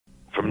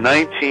From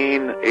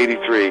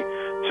 1983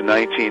 to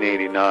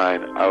 1989,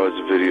 I was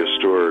a video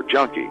store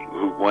junkie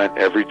who went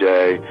every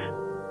day.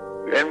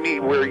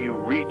 Anywhere you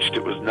reached,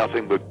 it was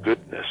nothing but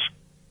goodness.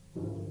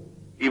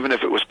 Even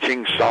if it was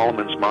King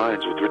Solomon's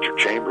Mines with Richard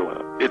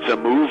Chamberlain. It's a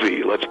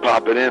movie, let's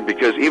pop it in,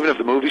 because even if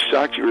the movie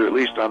sucked, you were at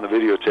least on the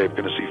videotape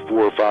going to see 4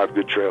 or 5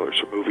 good trailers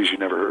for movies you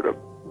never heard of.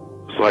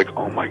 It's like,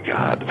 oh my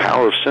God, the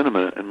power of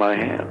cinema in my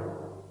hand.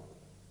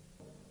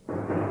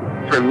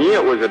 For me,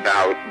 it was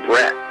about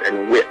breadth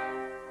and width.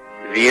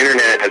 The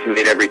internet has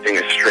made everything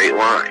a straight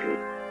line.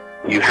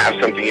 You have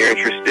something you're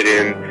interested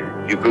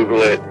in, you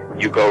Google it,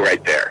 you go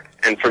right there.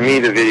 And for me,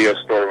 the video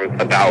store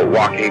was about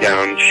walking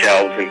down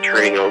shelves and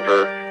turning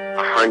over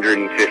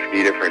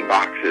 150 different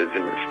boxes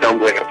and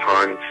stumbling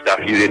upon stuff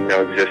you didn't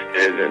know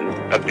existed,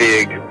 and a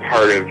big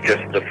part of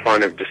just the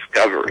fun of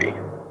discovery.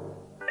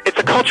 It's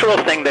a cultural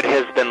thing that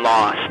has been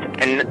lost,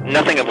 and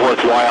nothing of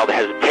worthwhile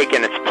has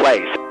taken its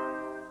place.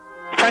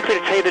 Frankly,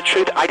 to tell you the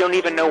truth, I don't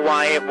even know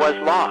why it was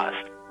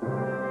lost.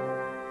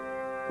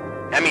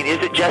 I mean,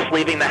 is it just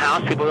leaving the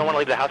house? People don't want to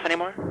leave the house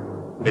anymore?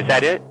 Is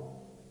that it?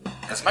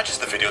 As much as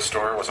the video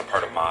store was a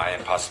part of my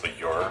and possibly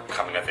your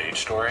coming-of-age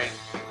story,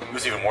 it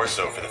was even more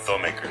so for the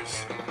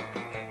filmmakers.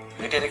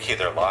 They dedicate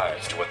their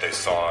lives to what they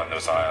saw in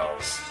those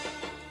aisles.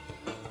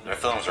 Their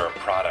films are a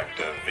product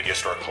of video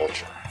store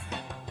culture.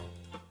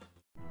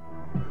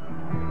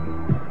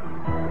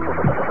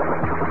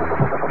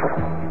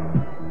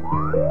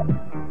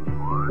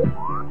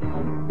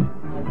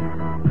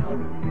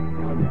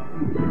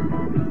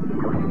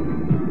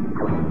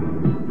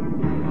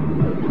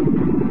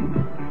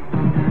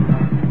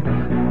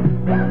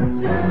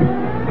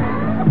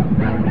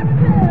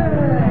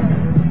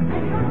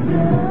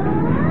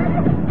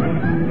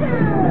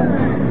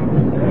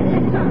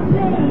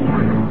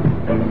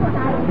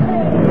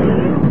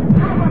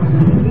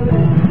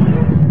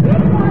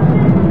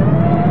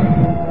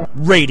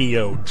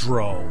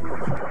 Radiodrome.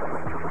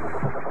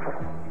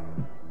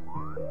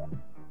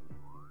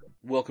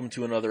 Welcome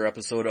to another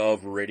episode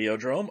of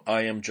Radiodrome.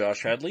 I am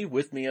Josh Hadley.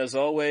 With me, as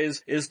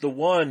always, is the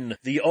one,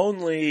 the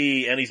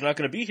only, and he's not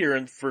going to be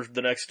here for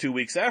the next 2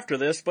 weeks after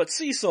this, but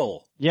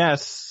Cecil.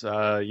 Yes,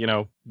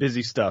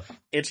 busy stuff.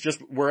 It's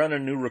just, we're on a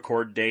new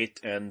record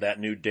date, and that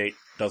new date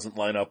doesn't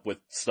line up with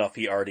stuff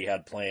he already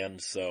had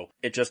planned, so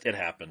it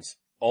happens.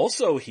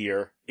 Also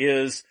here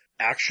is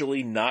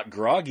actually not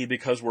groggy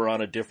because we're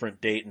on a different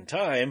date and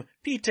time,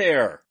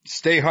 Peter.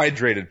 Stay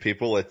hydrated,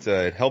 people.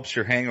 It helps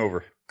your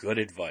hangover. Good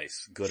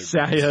advice. Good advice.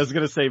 Yeah, I was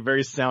going to say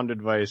very sound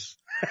advice.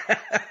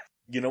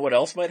 You know what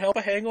else might help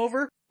a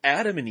hangover?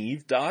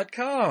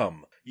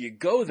 AdamandEve.com. You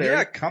go there.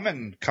 Yeah,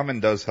 Cumin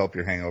does help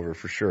your hangover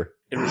for sure.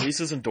 It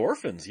releases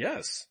endorphins,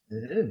 yes.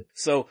 It is.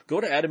 So go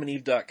to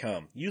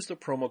AdamandEve.com. Use the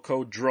promo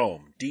code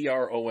DROME,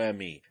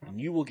 D-R-O-M-E, and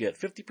you will get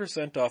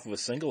 50% off of a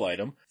single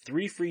item,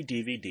 3 free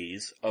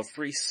DVDs, a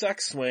free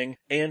sex swing,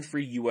 and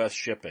free U.S.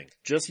 shipping.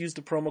 Just use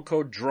the promo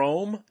code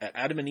DROME at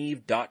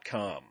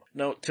AdamandEve.com.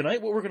 Now,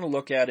 tonight what we're going to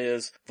look at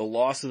is the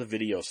loss of the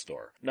video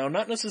store. Now,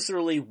 not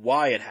necessarily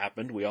why it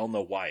happened, we all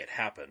know why it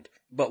happened,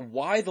 but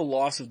why the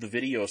loss of the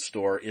video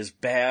store is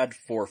bad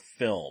for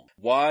film.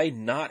 Why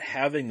not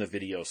having the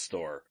video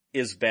store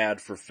is bad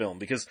for film,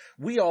 because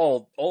we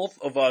all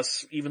of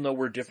us, even though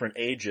we're different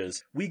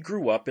ages, we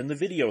grew up in the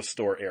video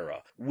store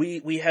era.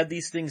 We had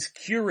these things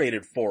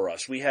curated for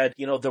us. We had,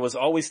 there was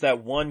always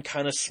that one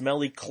kind of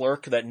smelly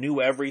clerk that knew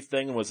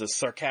everything and was a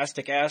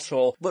sarcastic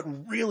asshole, but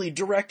really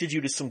directed you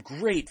to some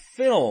great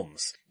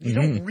films. You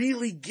don't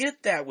really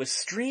get that with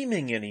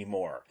streaming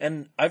anymore.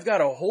 And I've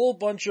got a whole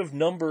bunch of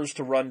numbers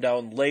to run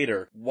down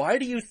later. Why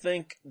do you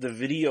think the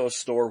video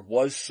store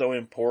was so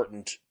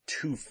important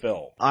to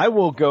film? I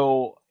will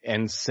go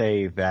and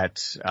say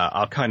that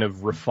I'll kind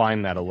of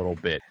refine that a little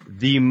bit.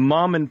 The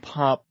mom and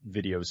pop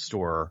video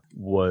store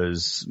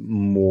was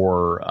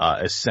more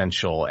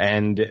essential,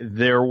 and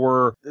there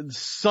were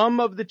some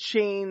of the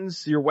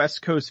chains, your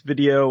West Coast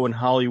Video and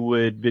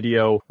Hollywood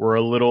Video, were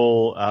a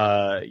little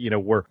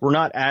were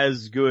not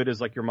as good as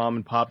like your mom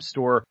and pop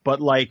store, but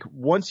like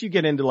once you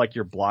get into like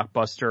your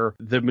Blockbuster,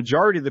 the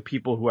majority of the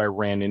people who I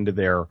ran into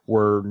there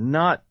were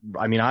not,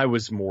 I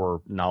was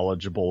more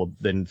knowledgeable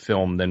than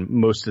film than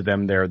most of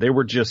them there. They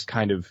were just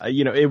kind of,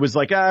 it was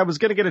like, I was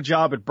going to get a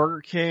job at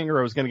Burger King or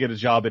I was going to get a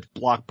job at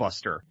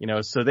Blockbuster,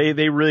 so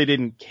they really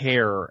didn't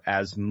care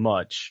as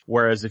much.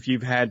 Whereas if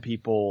you've had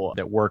people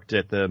that worked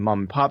at the mom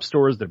and pop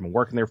stores that have been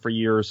working there for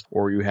years,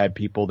 or you had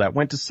people that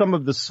went to some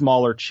of the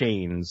smaller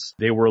chains,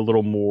 they were a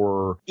little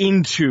more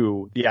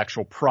into the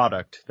actual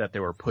product that they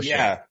were pushing.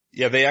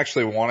 Yeah, they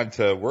actually wanted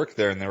to work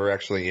there, and they were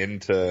actually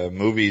into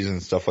movies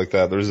and stuff like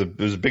that. There's a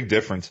big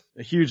difference.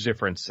 A huge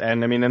difference.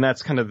 And and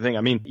that's kind of the thing.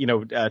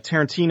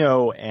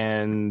 Tarantino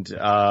and,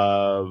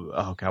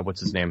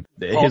 what's his name?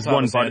 Paul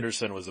Thomas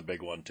Anderson was a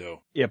big one too.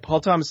 Yeah,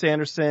 Paul Thomas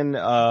Anderson,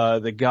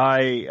 the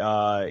guy,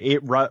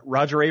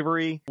 Roger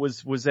Avery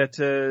was at,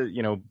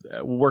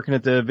 working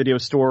at the video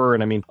store.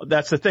 And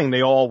that's the thing.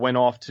 They all went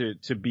off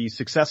to be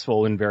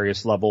successful in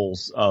various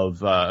levels of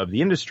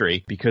the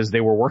industry because they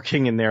were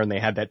working in there and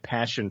they had that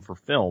passion for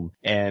film.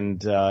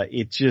 And,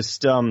 it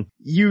just, a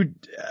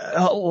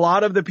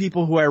lot of the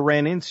people who I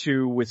ran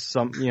into with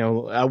some,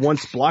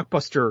 once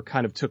Blockbuster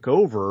kind of took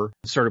over,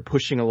 started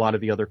pushing a lot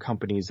of the other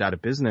companies out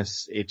of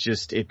business,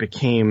 it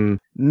became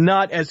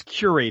not as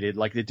curated,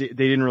 like they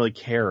didn't really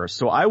care.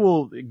 So I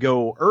will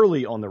go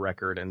early on the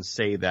record and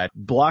say that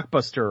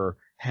Blockbuster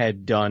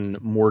had done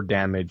more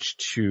damage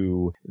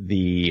to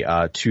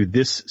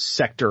this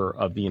sector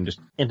of the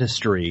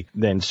industry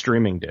than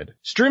streaming did.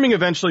 Streaming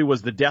eventually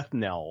was the death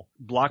knell.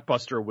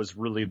 Blockbuster was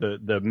really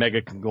the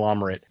mega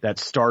conglomerate that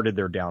started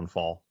their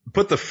downfall.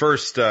 Put the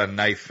first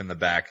knife in the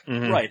back.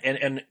 Mm-hmm. Right,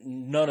 and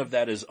none of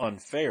that is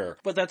unfair,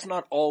 but that's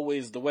not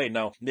always the way.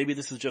 Now, maybe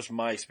this is just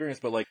my experience,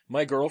 but like,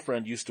 my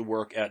girlfriend used to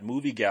work at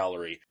Movie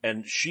Gallery,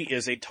 and she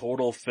is a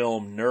total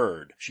film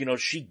nerd.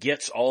 She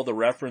gets all the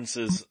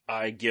references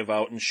I give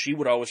out, and she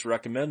would always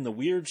recommend the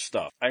weird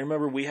stuff. I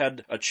remember we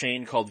had a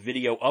chain called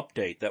Video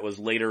Update that was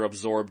later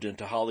absorbed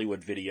into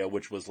Hollywood Video,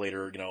 which was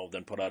later,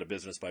 then put out of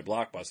business by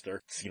Blockbuster,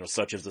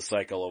 such as the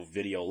cycle of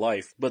video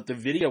life. But the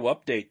Video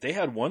Update, they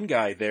had one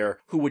guy there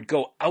who would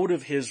go out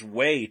of his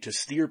way to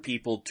steer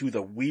people to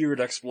the weird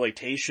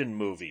exploitation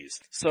movies.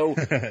 So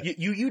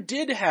you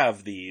did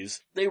have these.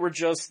 They were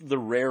just the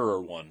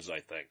rarer ones, I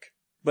think.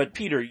 But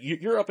Peter,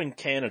 you're up in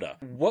Canada.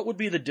 What would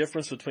be the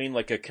difference between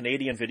like a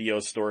Canadian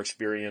video store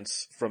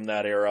experience from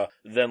that era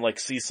than like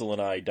Cecil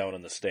and I down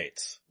in the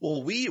States?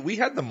 Well, we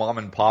had the mom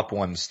and pop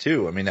ones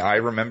too. I mean, I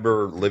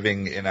remember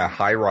living in a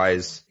high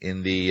rise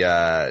in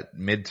the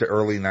mid to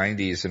early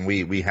 90s, and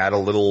we had a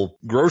little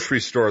grocery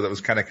store that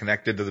was kind of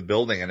connected to the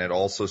building, and it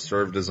also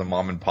served as a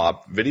mom and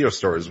pop video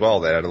store as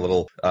well. They had a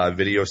little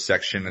video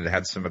section, and it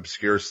had some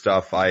obscure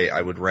stuff. I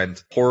would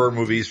rent horror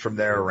movies from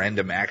there,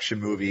 random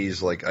action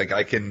movies. Like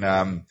I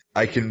can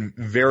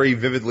very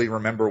vividly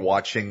remember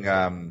watching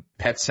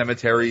Pet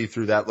Sematary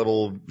through that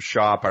little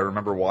shop. I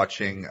remember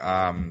watching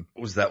what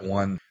was that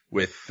one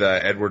with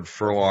Edward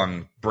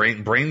Furlong,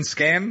 Brain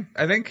Scan,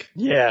 I think?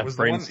 Yeah, was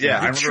Brain Scan. Yeah,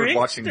 I remember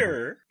watching.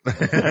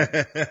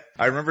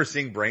 I remember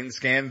seeing Brain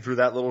Scan through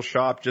that little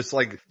shop. Just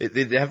like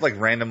they have like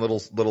random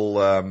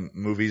little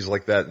movies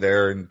like that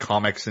there, and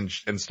comics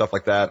and stuff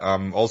like that.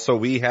 Also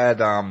we had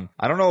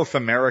I don't know if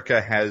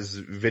America has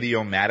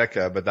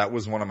Videomatica, but that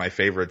was one of my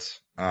favorites.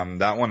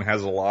 That one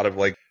has a lot of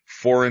like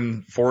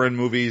foreign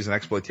movies and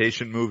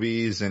exploitation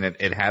movies, and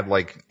it had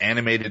like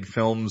animated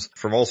films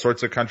from all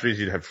sorts of countries.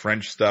 You'd have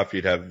French stuff,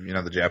 you'd have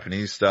the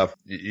Japanese stuff,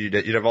 you'd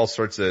have all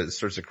sorts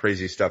of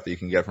crazy stuff that you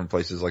can get from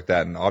places like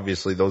that, and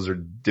obviously those are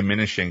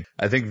diminishing.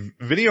 I think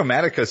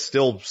Videomatica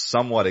still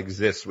somewhat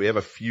exists. We have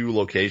a few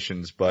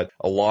locations, but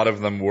a lot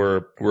of them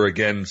were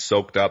again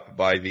soaked up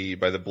by the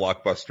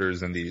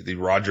Blockbusters and the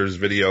Rogers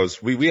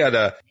Videos. We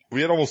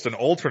had almost an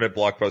alternate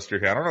Blockbuster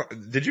here. I don't know.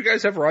 Did you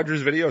guys have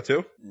Rogers Video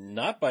too?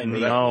 Not by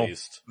me, at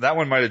least. That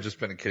one might have just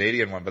been a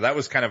Canadian one, but that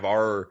was kind of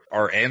our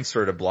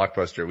answer to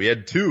Blockbuster. We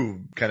had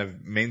two kind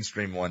of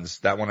mainstream ones.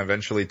 That one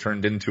eventually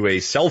turned into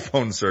a cell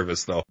phone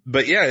service though.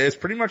 But yeah, it's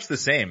pretty much the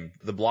same.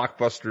 The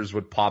Blockbusters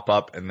would pop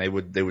up and they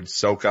would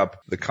soak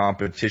up the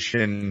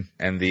competition,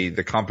 and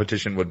the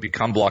competition would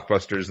become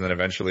Blockbusters, and then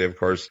eventually, of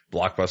course,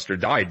 Blockbuster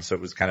died. So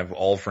it was kind of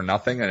all for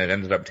nothing, and it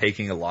ended up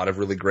taking a lot of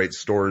really great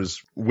stores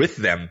with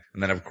them.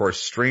 And then of course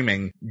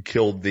streaming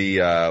killed the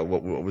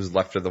what was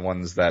left of the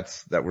ones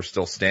that were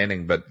still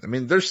standing. But I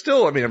mean, there's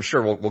still, I'm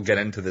sure we'll get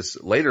into this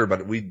later,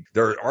 but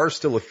there are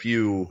still a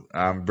few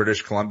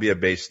British Columbia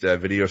based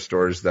video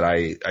stores that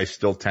I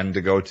still tend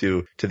to go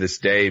to this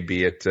day,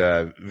 be it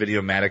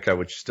Videomatica,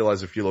 which still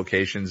has a few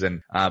locations,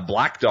 and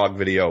Black Dog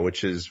Video,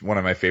 which is one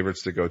of my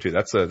favorites to go to.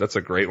 That's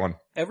a great one.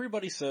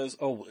 Everybody says,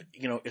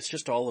 it's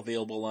just all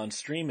available on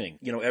streaming.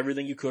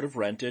 Everything you could have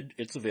rented,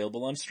 it's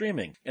available on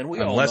streaming. And we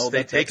all know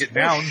that that's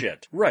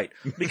bullshit. Right.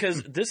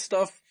 Because this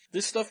stuff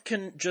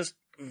can just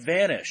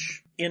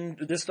vanish.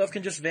 This stuff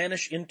can just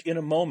vanish in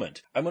a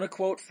moment. I'm going to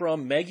quote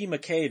from Maggie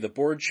McKay, the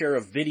board chair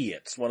of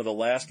Vidiots, one of the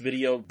last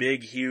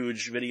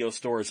huge video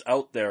stores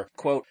out there.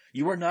 Quote,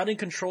 "You are not in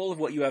control of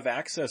what you have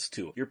access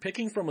to. You're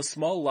picking from a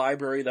small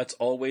library that's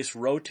always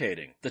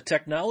rotating. The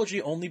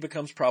technology only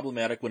becomes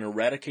problematic when it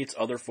eradicates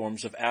other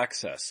forms of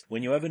access.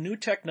 When you have a new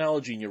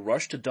technology and you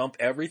rush to dump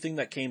everything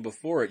that came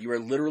before it, you are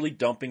literally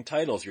dumping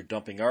titles. You're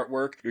dumping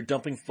artwork. You're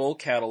dumping full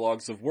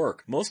catalogs of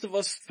work. Most of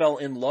us fell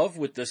in love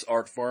with this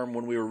art form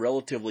when we were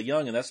relatively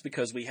young, and that's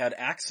because we had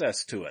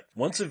access to it.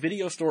 Once a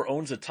video store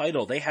owns a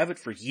title, they have it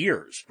for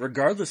years,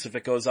 regardless if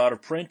it goes out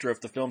of print or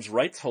if the film's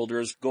rights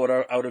holders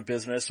go out of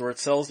business or it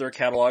sells their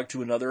catalog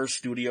to another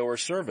studio or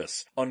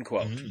service."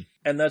 Unquote. Mm-hmm.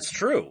 And that's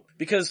true,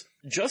 because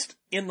just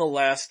in the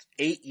last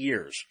 8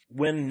 years,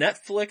 when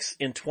Netflix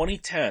in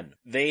 2010,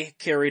 they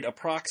carried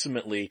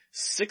approximately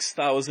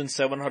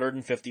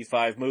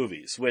 6,755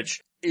 movies, which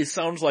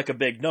sounds like a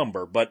big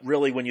number, but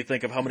really when you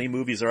think of how many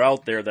movies are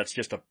out there, that's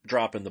just a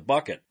drop in the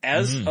bucket.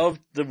 As of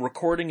the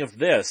recording of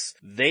this,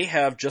 they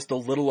have just a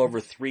little over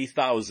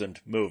 3,000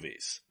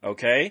 movies.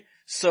 Okay?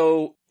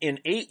 So in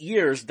 8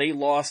 years, they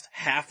lost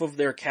half of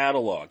their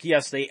catalog.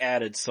 Yes, they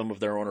added some of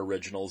their own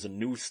originals and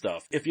new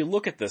stuff. If you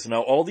look at this,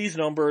 now all these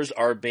numbers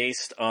are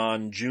based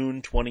on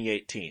June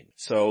 2018.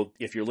 So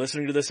if you're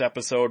listening to this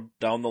episode,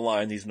 down the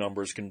line, these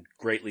numbers can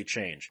greatly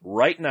change.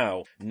 Right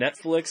now,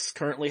 Netflix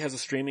currently has a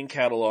streaming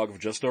catalog of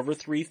just over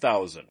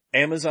 3,000.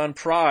 Amazon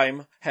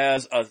Prime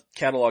has a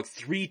catalog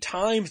 3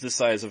 times the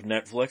size of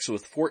Netflix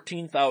with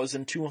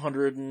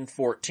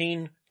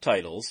 14,214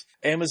 titles.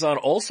 Amazon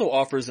also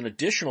offers an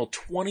additional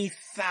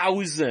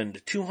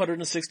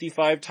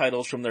 20,265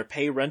 titles from their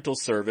pay rental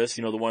service,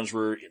 the ones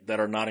that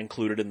are not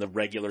included in the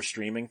regular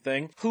streaming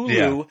thing.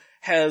 Hulu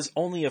has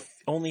only a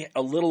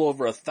little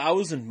over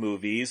 1,000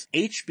 movies.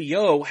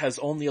 HBO has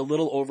only a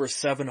little over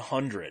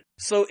 700.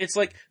 So it's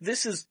like,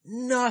 this is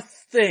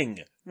nothing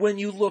when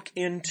you look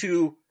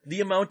into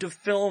the amount of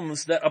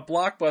films that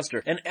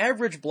an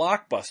average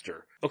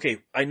Blockbuster, okay,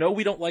 I know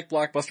we don't like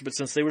Blockbuster, but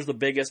since they were the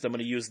biggest, I'm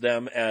going to use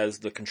them as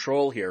the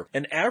control here.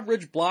 An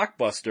average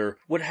Blockbuster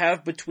would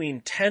have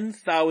between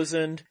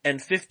 10,000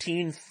 and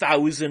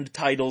 15,000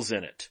 titles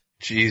in it.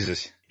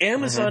 Jesus.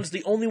 Amazon's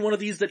the only one of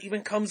these that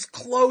even comes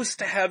close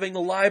to having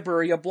the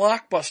library a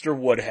Blockbuster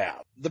would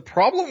have. The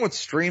problem with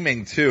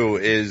streaming too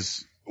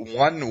is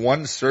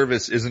one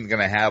service isn't going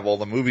to have all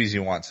the movies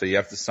you want, so you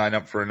have to sign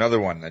up for another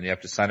one, then you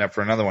have to sign up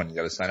for another one. You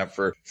got to sign up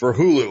for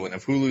Hulu, and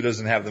if Hulu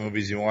doesn't have the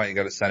movies you want, you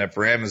got to sign up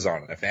for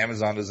Amazon. And if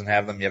Amazon doesn't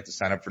have them, you have to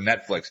sign up for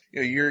Netflix.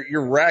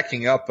 You're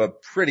racking up a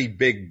pretty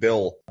big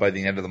bill by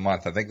the end of the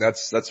month. I think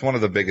that's one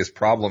of the biggest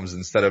problems,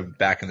 instead of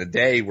back in the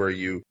day where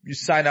you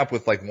sign up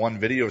with like one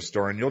video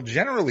store and you'll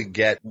generally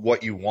get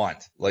what you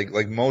want.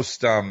 Like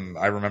most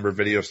I remember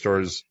video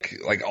stores,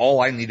 like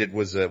all I needed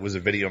was a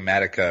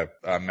Videomatica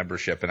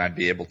membership, and I'd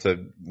be able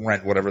to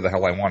rent whatever the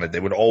hell I wanted. They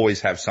would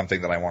always have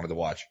something that I wanted to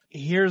watch.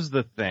 Here's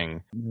the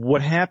thing.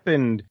 What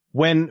happened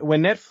when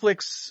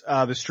Netflix,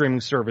 the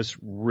streaming service,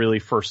 really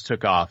first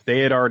took off,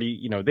 they had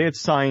already, they had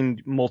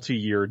signed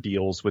multi-year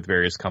deals with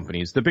various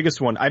companies. The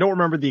biggest one, I don't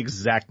remember the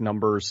exact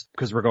numbers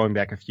because we're going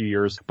back a few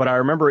years, but I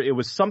remember it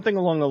was something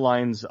along the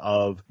lines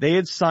of they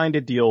had signed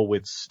a deal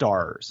with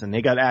Starz, and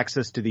they got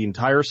access to the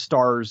entire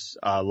Starz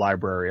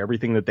library,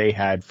 everything that they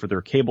had for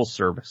their cable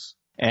service.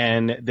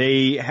 And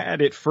they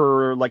had it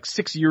for like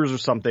 6 years or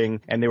something,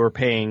 and they were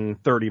paying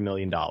 $30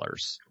 million.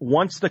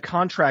 Once the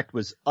contract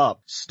was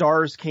up,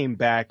 Starz came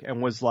back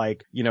and was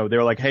like, they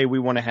were like, hey, we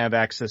want to have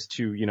access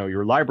to,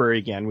 your library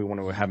again. We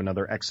want to have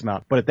another X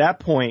amount. But at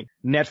that point,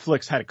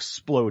 Netflix had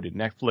exploded.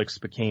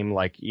 Netflix became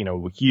like,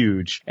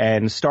 huge.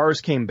 And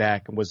Starz came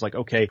back and was like,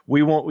 okay,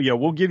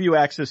 we'll give you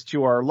access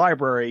to our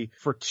library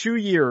for 2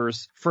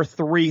 years for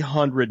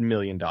 $300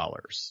 million.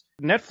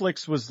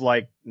 Netflix was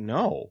like,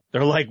 no.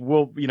 They're like,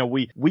 well,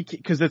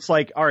 cause it's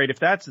like, all right, if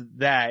that's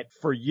that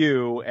for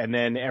you and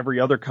then every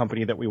other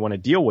company that we want to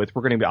deal with,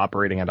 we're going to be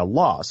operating at a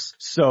loss.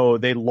 So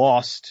they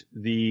lost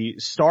the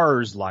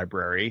Starz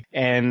library.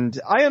 And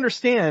I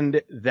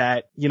understand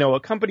that, a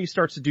company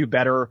starts to do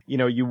better,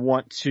 you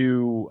want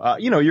to,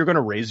 you're going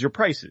to raise your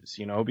prices,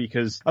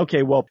 because,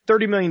 okay, well,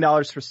 $30 million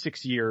for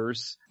 6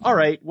 years. All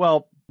right,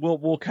 well,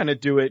 we'll kind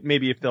of do it.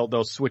 Maybe if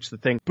they'll switch the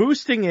thing,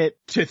 boosting it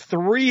to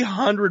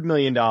 $300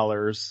 million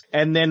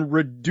and then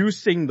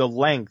reducing the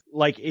length.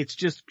 Like it's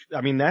just,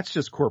 that's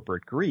just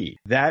corporate greed.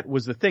 That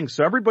was the thing.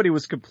 So everybody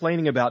was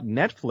complaining about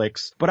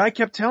Netflix, but I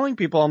kept telling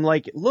people,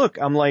 look,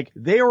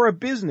 they are a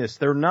business.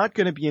 They're not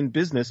going to be in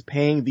business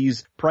paying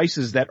these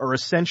prices that are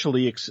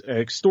essentially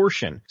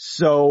extortion.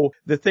 So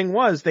the thing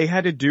was, they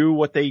had to do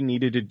what they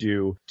needed to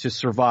do to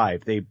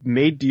survive. They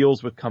made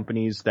deals with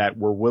companies that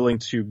were willing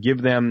to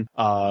give them,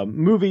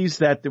 movies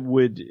that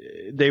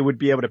they would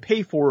be able to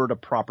pay for at a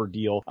proper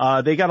deal.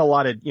 They got a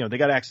lot of, they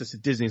got access to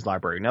Disney's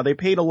library. Now they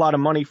paid a lot of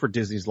money for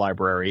Disney's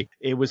library.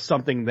 It was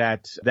something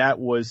that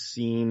was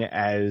seen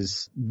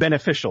as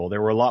beneficial.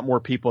 There were a lot more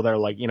people that are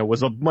like,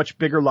 was a much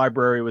bigger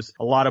library, was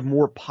a lot of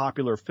more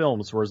popular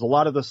films, whereas a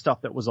lot of the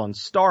stuff that was on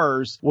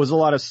Starz was a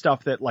lot of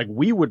stuff that like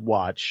we would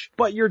watch,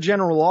 but your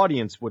general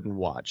audience wouldn't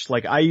watch.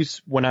 Like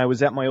when I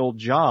was at my old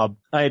job,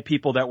 I had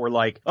people that were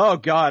like, oh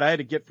God, I had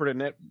to get rid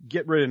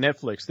of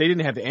Netflix. They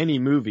didn't have any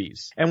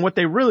movies. And what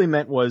they really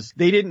meant was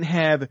they didn't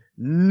have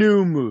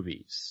new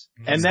movies.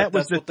 And that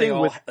was the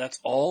thing that's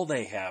all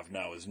they have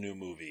now is new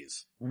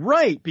movies.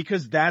 Right,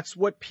 because that's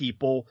what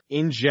people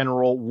in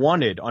general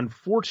wanted.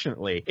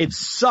 Unfortunately, it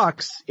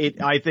sucks.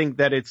 I think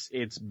that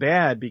it's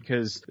bad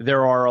because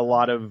there are a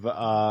lot of, there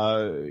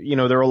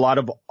are a lot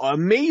of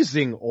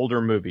amazing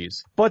older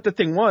movies. But the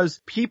thing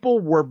was, people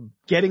were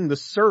getting the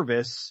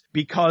service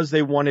because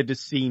they wanted to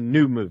see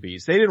new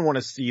movies. They didn't want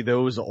to see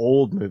those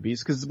old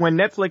movies because when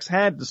Netflix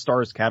had the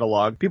Starz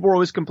catalog, people were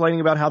always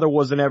complaining about how there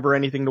wasn't ever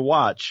anything to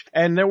watch.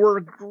 And there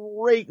were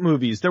great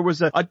movies. There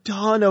was a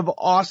ton of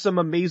awesome,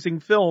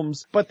 amazing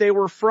films, but they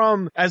were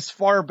from as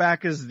far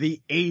back as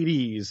the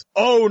 80s.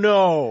 Oh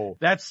no!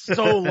 That's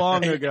so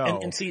long ago.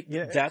 And see,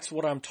 that's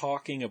what I'm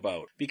talking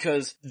about.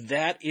 Because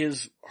that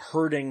is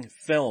hurting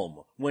film.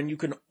 When you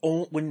can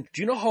do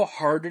you know how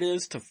hard it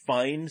is to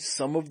find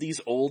some of these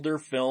older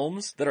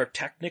films that are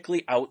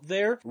technically out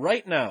there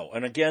right now?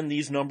 And again,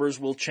 these numbers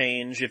will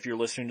change if you're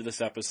listening to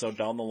this episode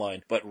down the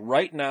line. But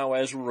right now,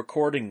 as we're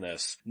recording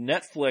this,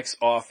 Netflix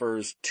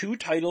offers 2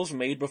 titles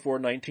made before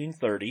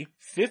 1930,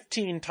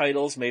 15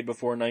 titles made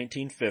before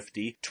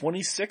 1950,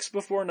 26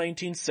 before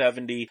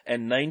 1970,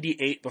 and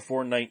 98 before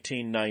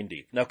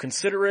 1990. Now,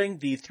 considering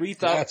the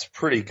 3,000... That's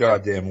pretty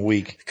goddamn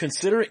weak.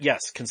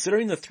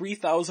 Considering the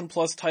 3,000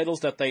 plus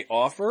titles that they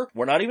offer,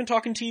 we're not even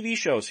talking TV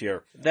shows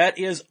here. That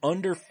is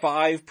under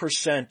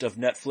 5% of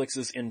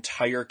Netflix's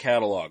entire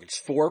catalog.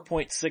 It's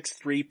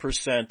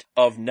 4.63%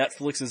 of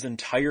Netflix's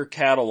entire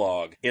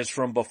catalog is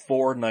from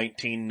before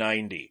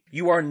 1990.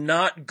 You are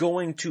not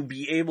going to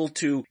be able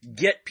to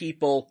get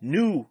people,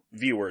 new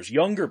viewers,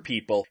 younger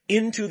people,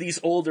 into these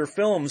older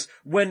films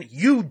when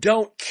you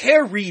don't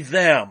carry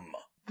them.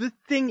 The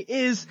thing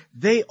is,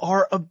 they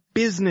are a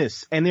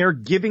business and they're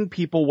giving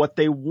people what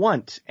they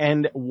want.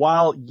 And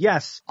while,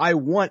 yes, I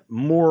want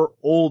more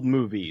old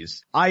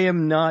movies, I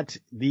am not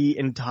the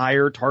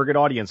entire target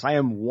audience. I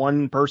am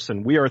one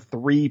person. We are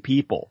 3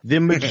 people. The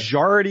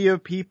majority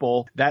of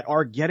people that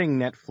are getting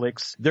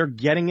Netflix, they're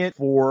getting it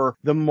for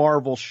the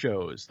Marvel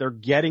shows. They're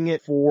getting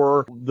it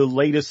for the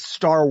latest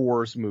Star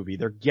Wars movie.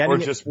 They're getting it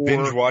for... Or just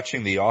binge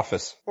watching The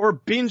Office. Or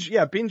binge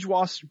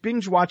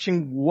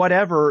watching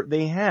whatever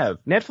they have.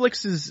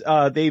 Netflix is,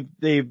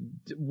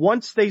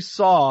 once they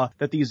saw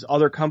that these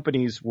other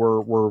companies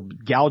were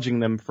gouging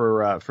them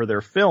for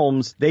their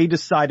films, they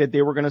decided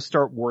they were going to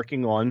start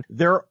working on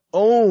their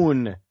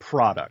own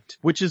product,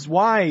 which is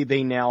why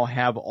they now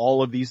have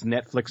all of these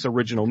Netflix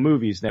original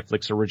movies,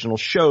 Netflix original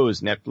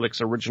shows,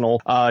 Netflix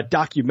original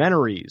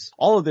documentaries,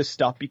 all of this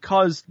stuff,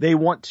 because they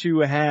want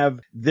to have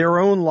their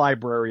own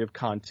library of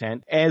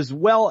content as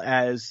well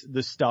as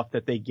the stuff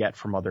that they get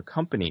from other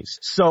companies.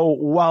 So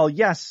while,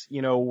 yes,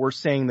 we're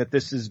saying that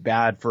this is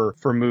bad for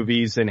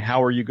movies and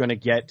how are you going to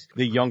get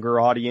the younger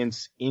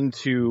audience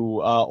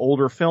into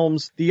older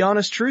films, the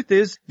honest truth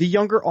is the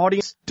younger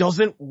audience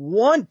doesn't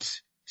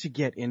want to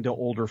get into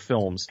older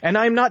films. And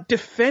I'm not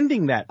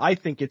defending that. I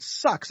think it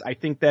sucks. I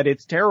think that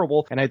it's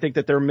terrible. And I think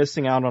that they're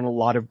missing out on a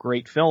lot of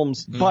great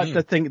films. Mm-hmm.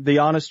 But the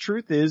honest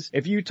truth is,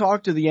 if you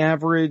talk to the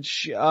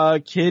average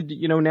kid,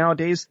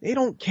 nowadays, they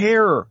don't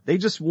care. They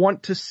just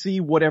want to see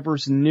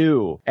whatever's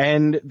new.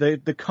 And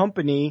the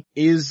company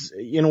is,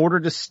 in order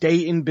to stay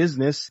in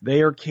business,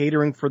 they are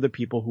catering for the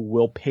people who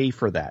will pay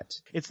for that.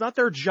 It's not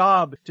their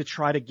job to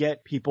try to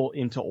get people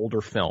into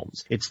older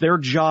films. It's their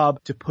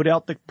job to put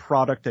out the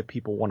product that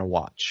people want to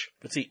watch.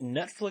 But see,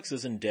 Netflix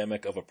is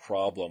endemic of a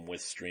problem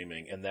with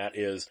streaming, and that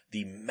is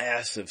the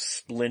massive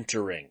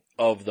splintering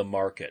of the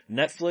market.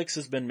 Netflix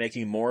has been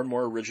making more and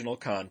more original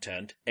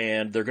content,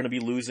 and they're going to be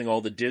losing all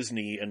the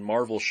Disney and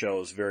Marvel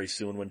shows very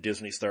soon when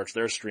Disney starts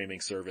their streaming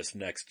service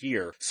next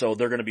year. So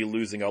they're going to be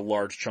losing a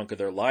large chunk of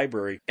their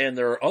library. And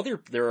there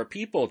are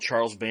people,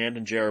 Charles Band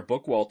and J.R.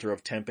 Bookwalter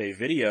of Tempe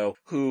Video,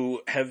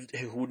 who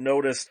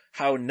noticed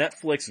how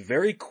Netflix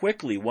very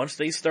quickly, once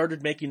they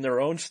started making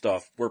their own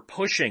stuff, were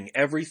pushing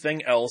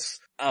everything else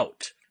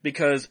out.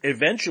 Because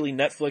eventually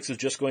Netflix is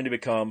just going to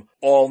become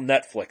all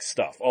Netflix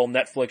stuff, all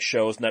Netflix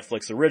shows,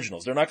 Netflix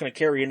originals. They're not going to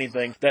carry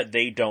anything that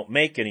they don't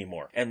make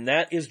anymore. And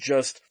that is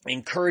just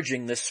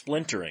encouraging this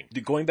splintering.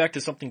 Going back to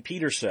something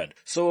Peter said.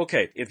 So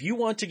okay, if you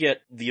want to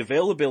get the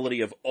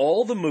availability of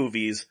all the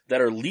movies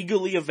that are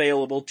legally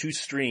available to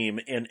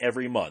stream in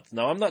every month.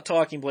 Now I'm not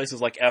talking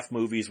places like F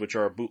Movies, which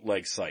are a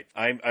bootleg site.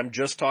 I'm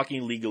just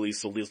talking legally,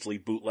 so let's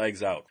leave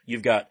bootlegs out.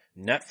 You've got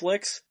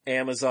Netflix,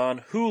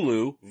 Amazon,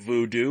 Hulu,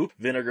 Vudu,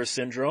 Vinegar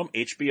Syndrome,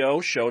 HBO,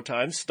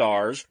 Showtime,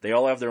 Starz. They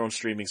all have their own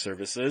streaming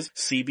services.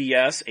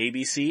 CBS,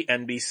 ABC,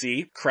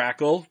 NBC,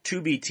 Crackle,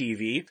 Tubi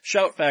TV,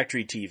 Shout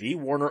Factory TV,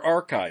 Warner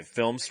Archive,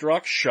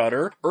 Filmstruck,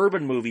 Shudder,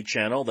 Urban Movie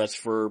Channel, that's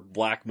for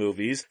black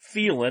movies,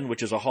 Feelin',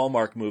 which is a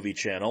Hallmark movie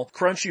channel,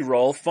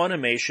 Crunchyroll,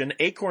 Funimation,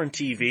 Acorn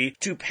TV.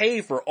 To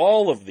pay for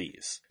all of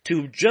these,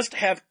 to just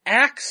have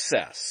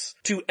access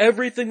to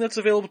everything that's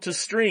available to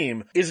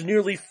stream, is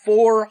nearly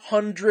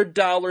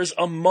 $400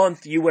 a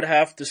month you would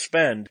have to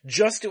spend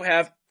just to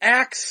have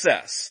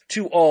access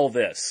to all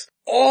this.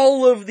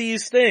 All of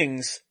these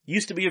things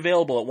used to be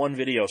available at one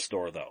video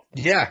store, though.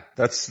 Yeah,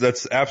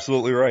 that's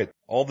absolutely right.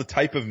 All the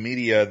type of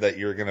media that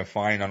you're going to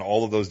find on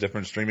all of those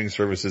different streaming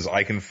services,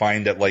 I can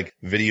find at like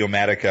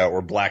Videomatica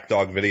or Black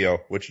Dog Video,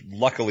 which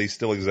luckily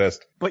still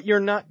exist. But you're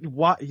not,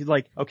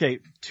 okay,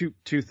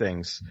 two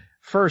things.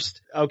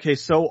 First, okay,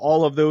 so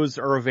all of those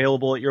are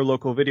available at your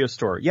local video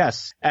store.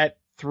 Yes, at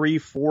 $3,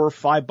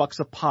 $4, $5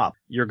 a pop,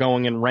 you're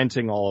going and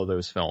renting all of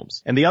those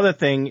films. And the other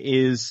thing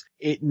is,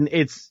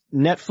 it's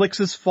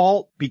Netflix's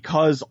fault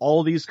because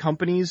all these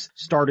companies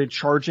started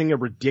charging a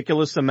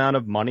ridiculous amount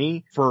of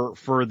money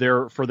for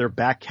their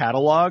back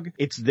catalog.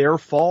 It's their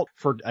fault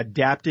for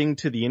adapting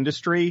to the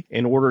industry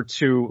in order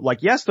to, like,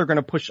 yes, they're going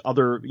to push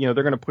they're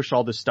going to push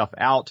all this stuff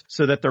out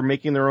so that they're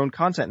making their own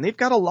content. And they've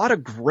got a lot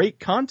of great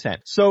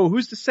content. So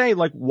who's to say,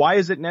 like, why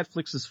is it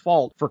Netflix's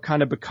fault for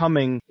kind of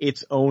becoming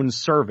its own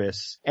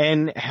service?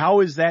 And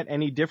how is that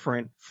any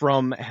different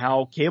from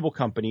how cable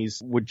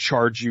companies would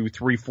charge you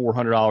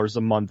 $300-400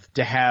 a month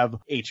to have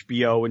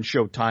HBO and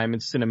Showtime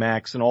and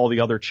Cinemax and all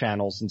the other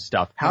channels and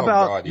stuff? How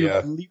about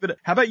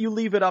you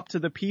leave it up to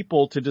the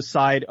people to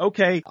decide,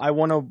 okay, I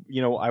want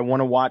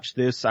to watch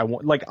this. I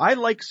like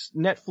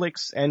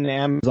Netflix and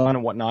Amazon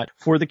and whatnot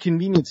for the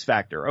convenience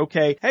factor.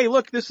 Okay. Hey,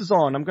 look, this is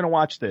on. I'm going to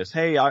watch this.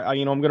 Hey,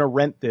 I'm going to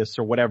rent this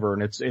or whatever.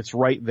 And it's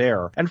right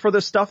there. And for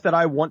the stuff that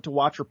I want to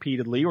watch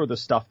repeatedly or the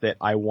stuff that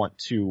I want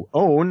to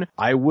own,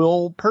 I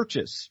will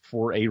purchase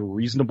for a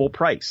reasonable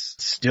price.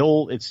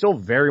 It's still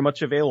very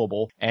much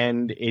available,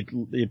 and it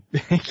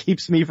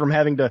keeps me from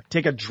having to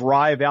take a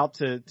drive out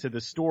to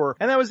the store.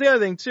 And that was the other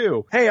thing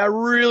too. Hey, I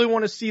really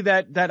want to see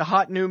that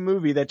hot new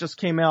movie that just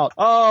came out.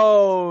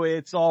 Oh,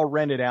 it's all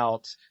rented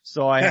out,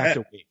 so I have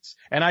to wait.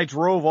 And I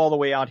drove all the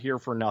way out here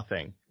for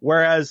nothing.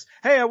 Whereas,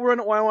 hey, I want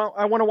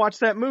to watch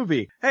that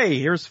movie. Hey,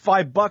 here's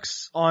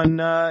 $5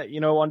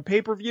 on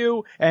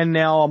pay-per-view, and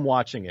now I'm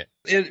watching it.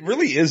 It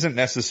really isn't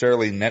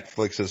necessarily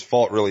Netflix's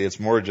fault, really.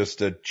 It's more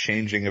just a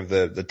changing of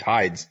the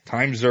tides.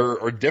 Times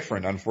are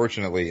different,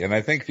 unfortunately. And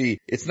I think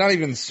it's not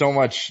even so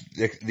much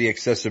the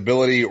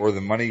accessibility or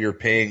the money you're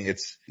paying.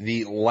 It's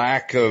the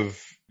lack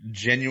of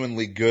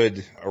genuinely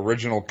good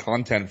original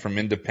content from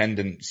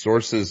independent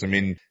sources. I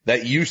mean,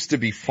 that used to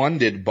be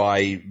funded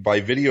by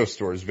video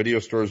stores. Video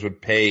stores would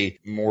pay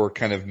more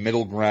kind of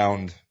middle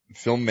ground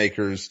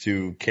filmmakers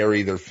to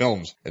carry their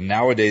films. And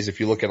nowadays,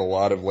 if you look at a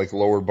lot of like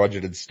lower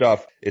budgeted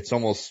stuff, it's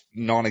almost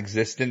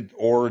non-existent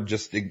or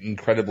just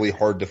incredibly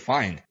hard to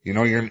find.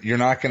 You're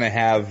not going to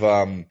have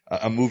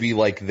a movie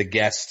like The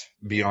Guest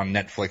be on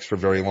Netflix for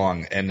very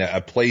long, and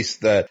a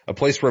place where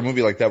a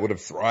movie like that would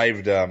have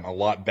thrived a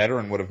lot better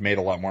and would have made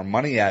a lot more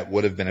money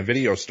would have been a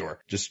video store.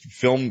 Just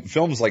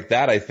films like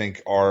that, I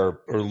think, are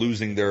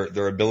losing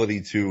their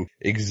ability to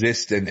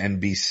exist and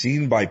be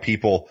seen by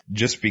people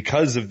just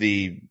because of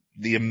the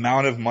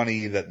amount of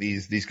money that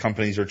these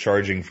companies are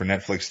charging for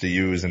Netflix to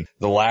use, and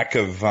the lack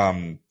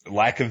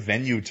of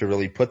venue to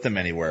really put them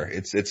anywhere.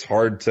 It's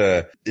hard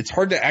to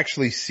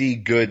actually see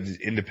good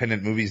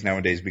independent movies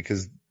nowadays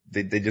because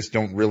they just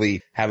don't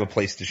really have a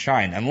place to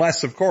shine,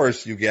 unless of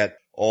course you get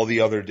all the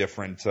other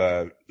different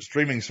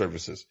streaming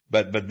services.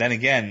 But then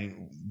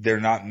again, they're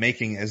not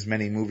making as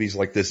many movies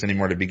like this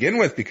anymore to begin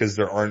with because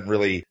there aren't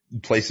really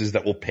places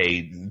that will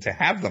pay to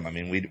have them. I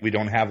mean, we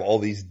don't have all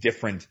these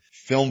different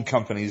film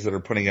companies that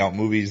are putting out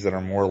movies that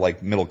are more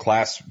like middle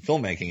class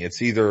filmmaking.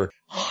 It's either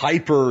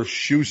hyper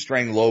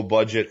shoestring low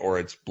budget or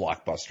it's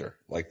blockbuster.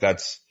 Like I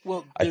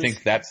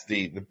think that's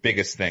the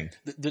biggest thing.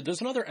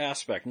 There's another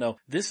aspect. Now,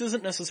 this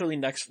isn't necessarily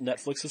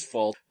Netflix's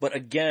fault, but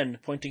again,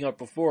 pointing out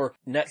before,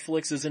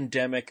 Netflix is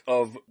endemic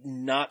of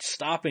not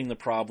stopping the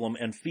problem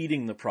and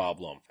feeding the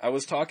problem. I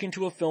was talking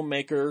to a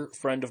filmmaker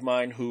friend of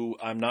mine who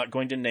I'm not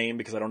going to name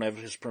because I don't have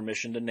his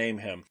permission to name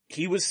him.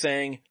 He was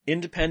saying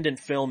independent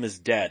film is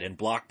dead and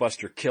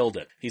Blockbuster killed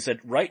it. He said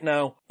right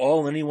now,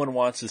 all anyone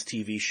wants is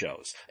TV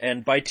shows.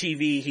 And by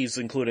TV, he's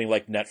including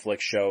like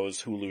Netflix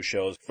shows, Hulu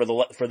shows. For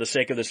the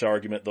sake of this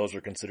argument, those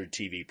are considered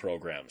TV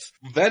programs.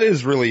 That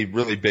is really,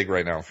 really big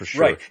right now, for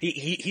sure. Right.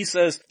 He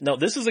says, now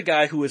this is a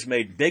guy who has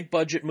made big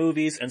budget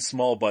movies and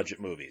small budget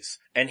movies.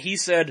 And he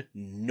said,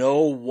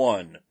 no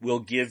one will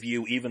give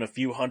you even a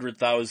few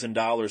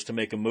 $100,000 to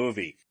make a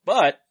movie.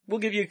 But we'll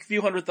give you a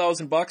few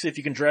 $100,000 if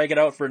you can drag it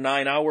out for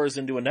 9 hours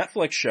into a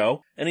Netflix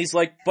show. And he's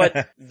like,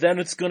 but then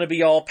it's gonna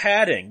be all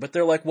padding. But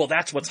they're like, well,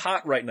 that's what's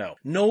hot right now.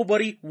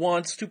 Nobody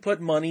wants to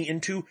put money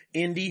into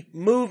indie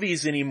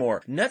movies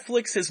anymore.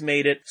 Netflix has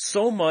made it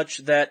so much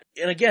that,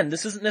 and again,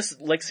 this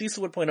isn't like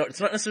Cecil would point out, it's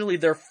not necessarily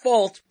their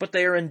fault, but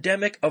they are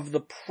endemic of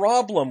the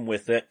problem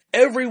with it.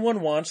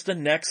 Everyone wants the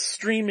next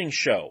streaming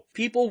show.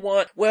 People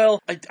want,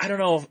 well, I don't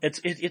know,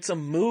 it's a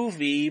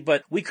movie,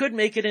 but we could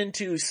make it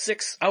into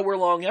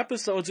 6-hour-long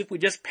episodes if we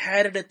just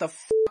padded it the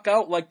fuck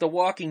out like The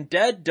Walking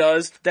Dead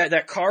does.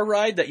 That car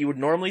ride that you would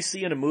normally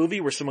see in a movie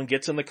where someone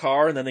gets in the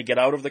car and then they get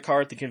out of the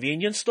car at the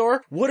convenience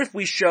store. What if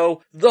we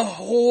show the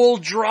whole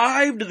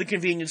drive to the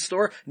convenience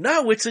store?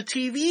 No, it's a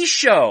TV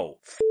show.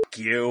 Fuck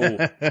you.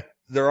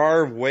 There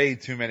are way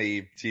too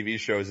many TV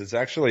shows. It's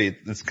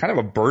kind of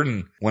a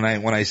burden when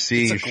I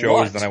see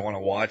shows that I want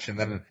to watch, and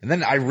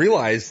then I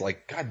realize,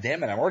 like, God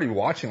damn it, I'm already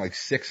watching like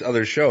 6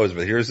 other shows,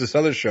 but here's this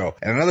other show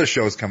and another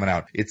show is coming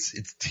out. It's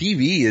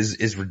TV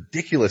is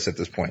ridiculous at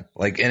this point.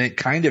 Like, and it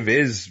kind of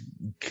is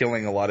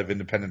killing a lot of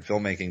independent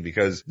filmmaking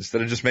because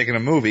instead of just making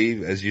a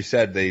movie, as you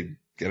said, they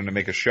get them to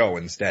make a show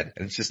instead.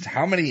 And it's just,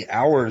 how many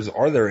hours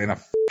are there in a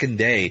fucking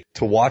day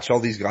to watch all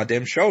these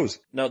goddamn shows?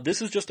 Now,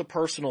 this is just a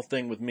personal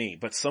thing with me,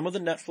 but some of the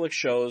Netflix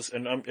shows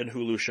and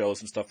Hulu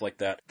shows and stuff like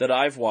that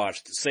I've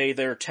watched, say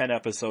there are 10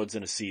 episodes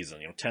in a season,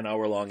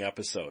 10-hour-long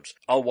episodes.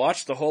 I'll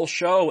watch the whole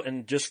show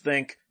and just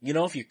think,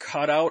 if you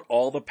cut out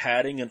all the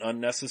padding and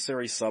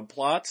unnecessary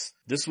subplots,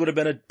 this would have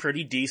been a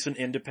pretty decent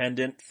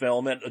independent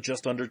film at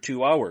just under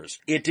 2 hours.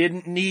 It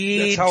didn't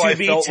need to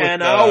be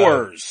 10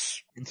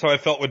 hours. That's how I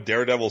felt with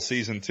Daredevil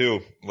season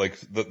 2. Like,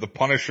 the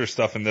Punisher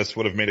stuff in this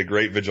would have made a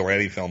great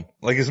vigilante film.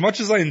 Like, as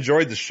much as I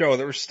enjoyed the show,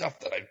 there was stuff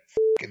that I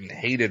fucking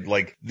hated,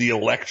 like the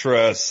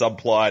Elektra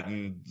subplot,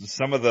 and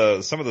some of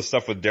the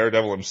stuff with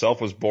Daredevil himself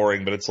was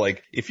boring, but it's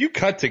like, if you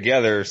cut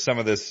together some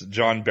of this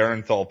John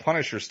Barenthal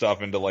Punisher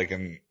stuff into like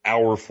an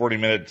hour,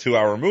 40-minute,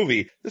 2-hour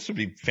movie, this would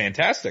be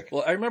fantastic.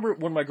 Well, I remember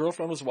when my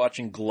girlfriend was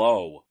watching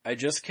Glow, I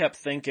just kept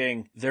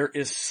thinking, there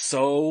is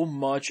so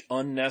much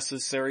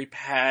unnecessary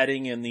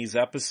padding in these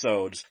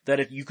episodes that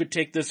if you could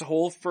take this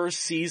whole first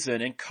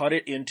season and cut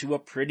it into a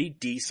pretty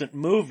decent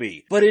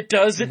movie. But it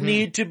doesn't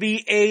need to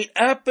be 8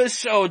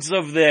 episodes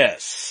of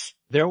this.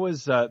 There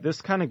was,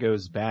 this kind of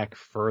goes back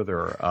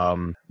further.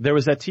 There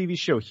was that TV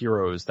show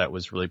Heroes that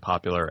was really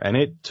popular, and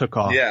it took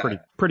off pretty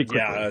quickly.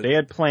 Yeah, they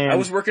had plans. I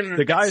was working on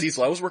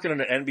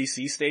an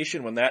NBC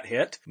station when that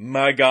hit.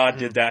 My God,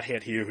 did that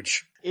hit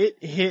huge.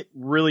 It hit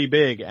really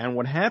big, and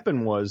what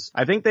happened was,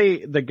 I think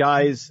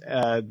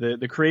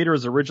the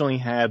creators originally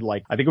had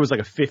I think it was like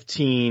a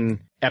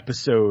 15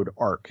 episode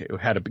arc. It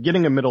had a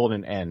beginning, a middle,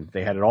 and an end.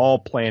 They had it all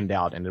planned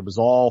out, and it was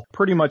all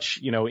pretty much,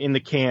 in the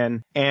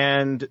can,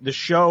 and the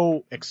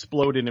show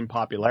exploded in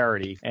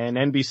popularity, and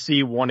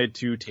NBC wanted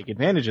to take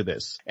advantage of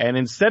this. And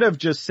instead of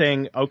just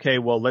saying, okay,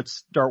 well,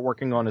 let's start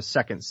working on a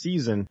second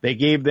season, they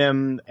gave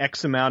them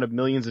X amount of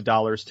millions of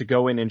dollars to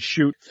go in and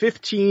shoot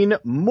 15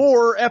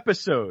 more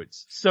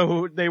episodes.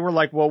 So they were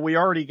like, well, we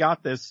already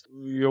got this.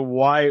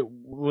 Why?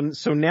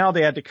 So now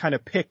they had to kind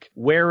of pick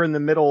where in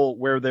the middle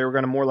where they were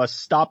going to more or less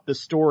stop the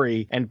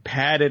story and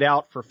pad it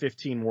out for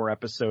 15 more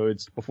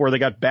episodes before they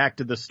got back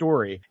to the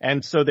story.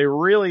 And so they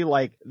really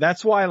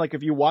that's why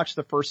if you watch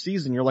the first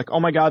season, you're like, oh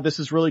my God, this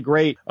is really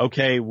great.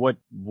 Okay,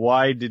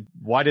 why did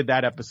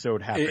that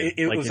episode happen?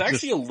 It was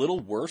actually a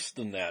little worse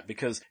than that,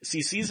 because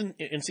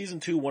in season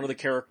 2, one of the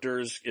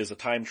characters is a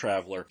time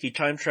traveler. He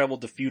time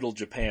traveled to feudal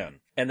Japan.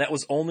 And that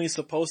was only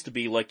supposed to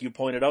be, like you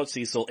pointed out,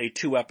 Cecil, a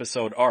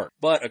 2-episode arc.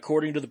 But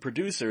according to the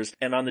producers,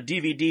 and on the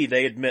DVD,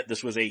 they admit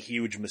this was a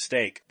huge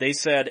mistake. They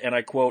said, and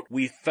I quote,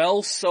 "We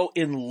fell so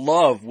in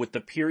love with the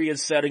period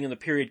setting and the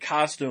period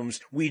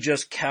costumes, we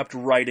just kept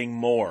writing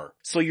more."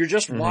 So you're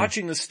just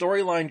watching the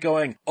storyline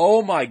going,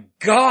 oh my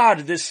God,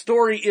 this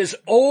story is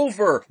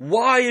over.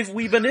 Why have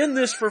we been in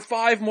this for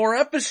 5 more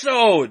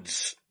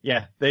episodes?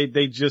 Yeah,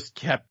 they just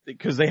kept,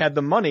 because they had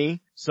the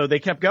money, so they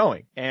kept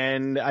going.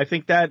 And I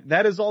think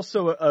that is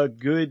also a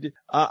good,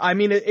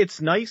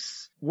 it's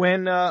nice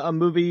when a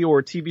movie or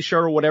a TV show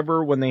or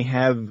whatever, when they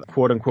have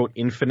quote unquote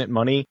infinite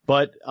money,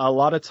 but a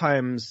lot of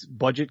times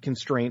budget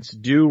constraints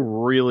do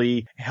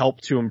really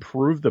help to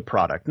improve the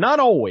product.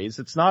 Not always,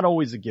 it's not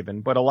always a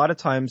given, but a lot of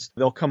times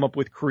they'll come up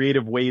with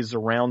creative ways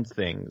around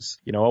things.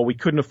 We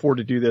couldn't afford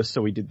to do this,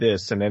 so we did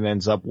this, and it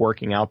ends up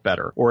working out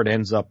better, or it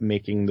ends up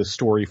making the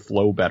story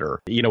flow better.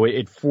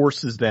 It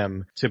forces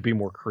them to be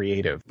more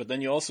creative. But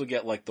then you also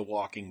get The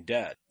Walking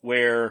Dead,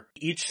 where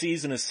each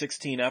season is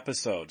 16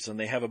 episodes, and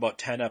they have about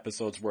 10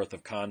 episodes worth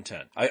of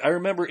content. I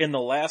remember in the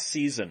last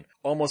season,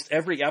 almost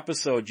every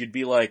episode you'd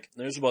be like,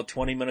 there's about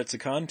 20 minutes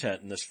of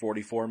content in this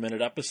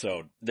 44-minute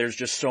episode. There's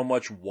just so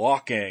much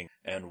walking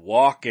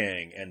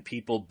and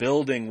people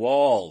building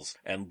walls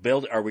and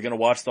are we going to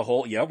watch the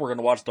whole? Yeah, we're going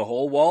to watch the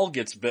whole wall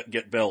get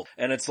built.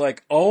 And it's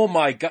like, oh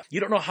my God, you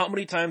don't know how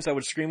many times I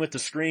would scream at the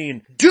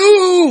screen,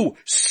 do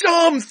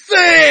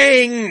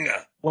something!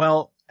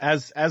 Well,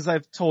 as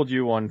I've told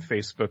you on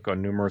Facebook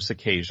on numerous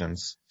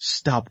occasions,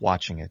 stop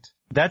watching it.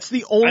 That's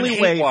the only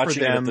way for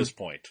them. At this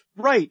point.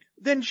 Right.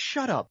 Then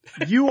shut up.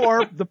 You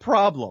are the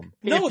problem.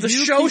 No, the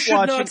show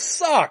should not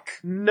suck.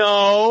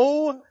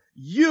 No,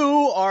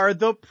 you are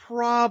the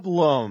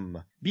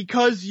problem.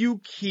 Because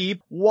you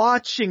keep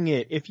watching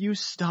it. If you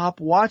stop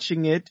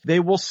watching it,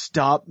 they will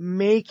stop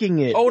making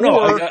it. Oh no,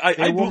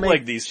 I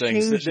bootleg these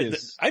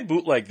things. I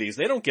bootleg these.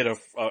 They don't get a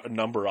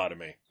number out of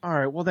me.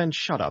 Alright, well then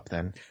shut up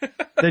then.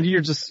 Then you're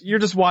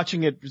just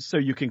watching it so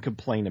you can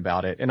complain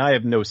about it, and I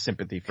have no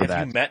sympathy for that.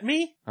 Have you met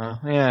me?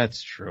 Yeah,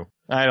 it's true.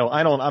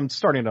 I'm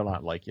starting to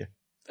not like you.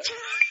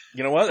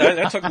 You know what?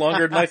 That took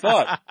longer than I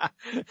thought.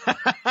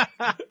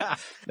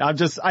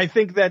 I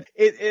think that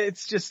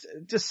it's just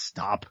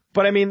stop.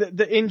 But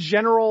in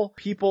general,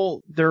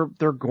 people, they're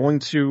going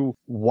to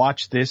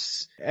watch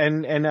this.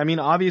 And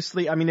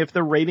obviously, if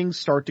the ratings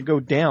start to go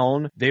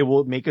down, they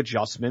will make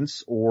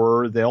adjustments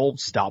or they'll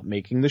stop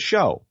making the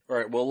show. All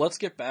right, well, let's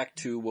get back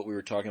to what we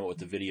were talking about with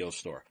the video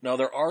store. Now,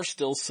 there are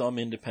still some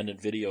independent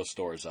video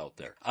stores out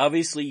there.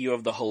 Obviously, you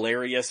have the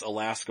hilarious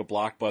Alaska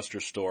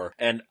Blockbuster store,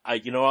 and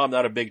I'm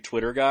not a big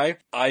Twitter guy.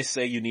 I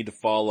say you need to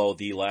follow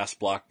the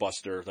Last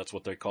Blockbuster, that's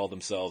what they call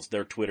themselves,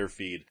 their Twitter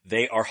feed.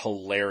 They are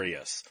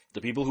hilarious.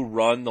 The people who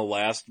run the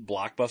Last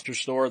Blockbuster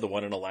store, the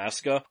one in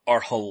Alaska,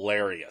 are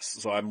hilarious.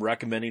 So I'm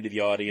recommending to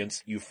the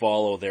audience you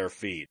follow their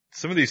feed.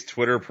 Some of these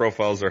Twitter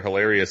profiles are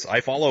hilarious.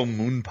 I follow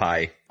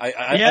MoonPie.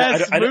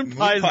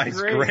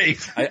 MoonPie's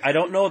great. I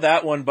don't know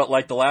that one, but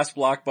like the Last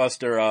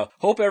Blockbuster,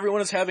 hope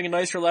everyone is having a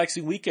nice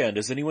relaxing weekend.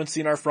 Has anyone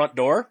seen our front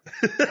door?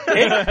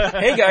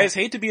 hey guys,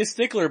 hate to be a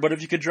stickler, but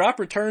if you could drop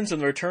returns in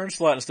the return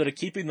slot instead of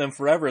keeping them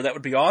forever, that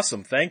would be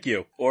awesome. Thank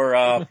you. Or,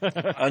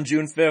 on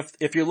June 5th,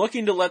 if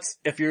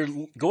you're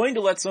going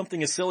to let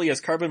something as silly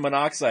as carbon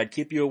monoxide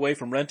keep you away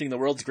from renting the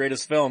world's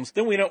greatest films,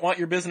 then we don't want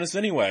your business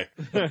anyway.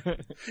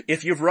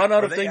 If you've run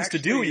out of things to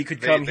do, you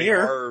could come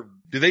here.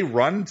 Do they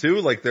run too?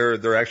 Like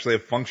they're actually a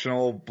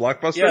functional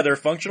Blockbuster? Yeah, they're a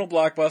functional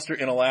Blockbuster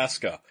in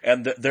Alaska.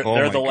 And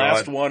they're the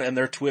last one, and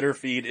their Twitter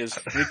feed is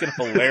freaking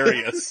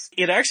hilarious.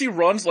 It actually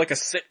runs like a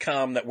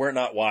sitcom that we're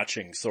not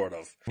watching, sort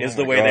of, is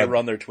the way they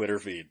run their Twitter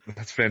feed.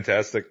 That's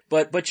fantastic.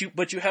 But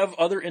you have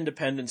other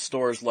independent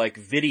stores like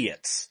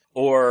Vidiots.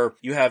 Or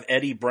you have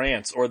Eddie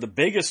Brandt's, or the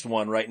biggest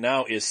one right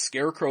now is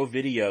Scarecrow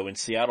Video in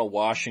Seattle,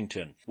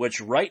 Washington, which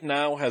right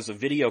now has a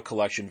video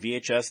collection,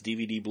 VHS,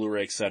 DVD,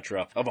 Blu-ray,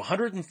 etc., of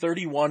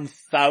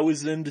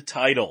 131,000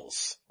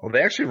 titles. Oh,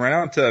 they actually ran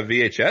out to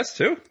VHS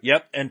too?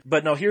 Yep,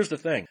 but no, here's the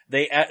thing.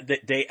 They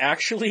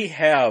actually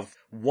have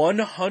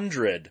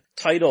 100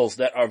 titles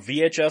that are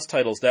VHS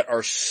titles that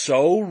are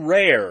so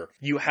rare,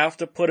 you have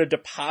to put a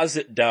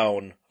deposit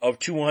down of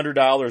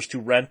 $200 to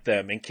rent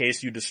them in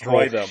case you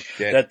destroy them.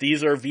 Shit. That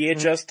these are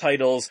VHS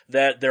titles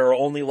that there are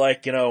only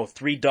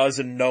 3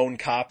 dozen known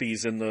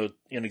copies in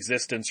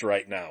existence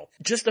right now.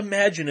 Just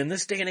imagine in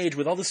this day and age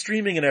with all the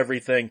streaming and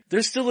everything,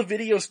 there's still a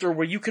video store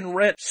where you can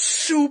rent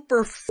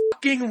super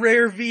fucking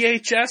rare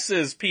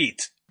VHSs,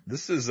 Pete.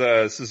 This is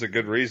a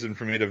good reason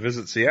for me to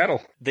visit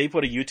Seattle. They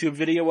put a YouTube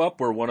video up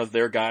where one of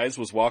their guys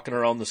was walking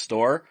around the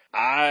store.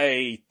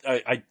 I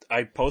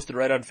posted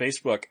right on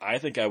Facebook. I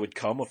think I would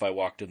come if I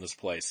walked in this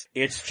place.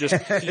 It's just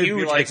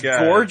huge. It's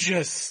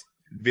gorgeous.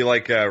 Be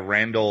like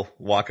Randall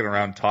walking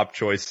around Top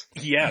Choice.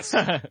 Yes.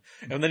 And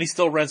then he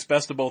still rents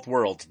Best of Both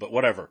Worlds, but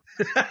whatever.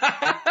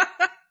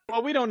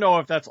 Well, we don't know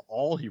if that's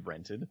all he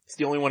rented. It's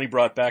the only one he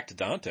brought back to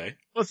Dante.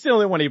 Well, it's the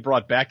only one he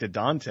brought back to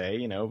Dante,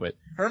 but...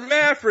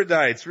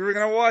 Hermaphrodites! We were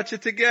gonna watch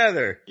it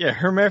together! Yeah,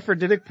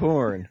 hermaphroditic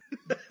porn.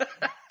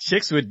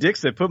 Chicks with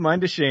dicks that put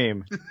mine to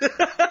shame.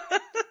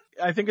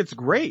 I think it's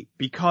great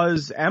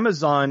because I think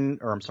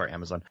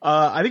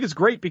it's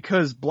great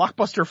because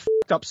Blockbuster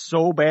f***ed up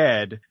so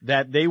bad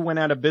that they went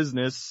out of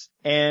business,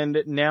 and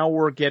now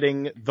we're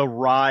getting the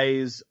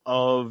rise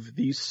of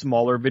these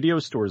smaller video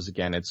stores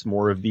again. It's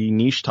more of the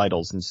niche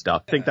titles and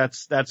stuff. I think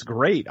that's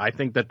great. I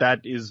think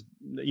that is,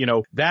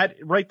 that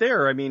right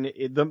there. I mean,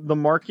 the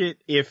market,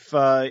 if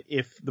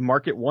the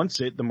market wants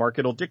it, the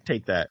market will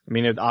dictate that. I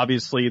mean,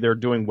 obviously they're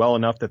doing well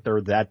enough that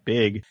they're that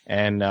big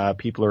and,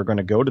 people are going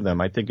to go to them.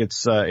 I think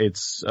it's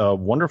a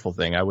wonderful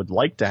thing. I would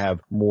like to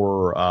have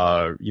more,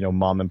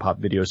 mom and pop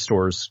video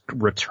stores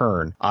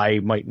return. I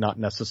might not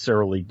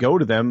necessarily go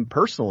to them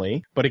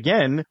personally, but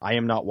again, I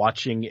am not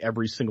watching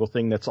every single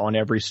thing that's on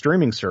every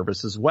streaming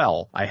service as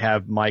well. I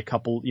have my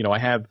couple, I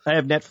have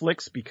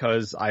Netflix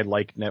because I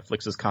like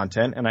Netflix's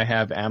content, and I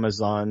have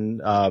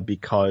Amazon,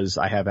 because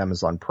I have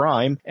Amazon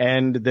Prime,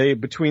 and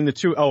between the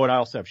two, and I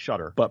also have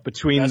Shudder, but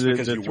between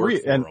the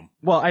three,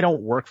 well, I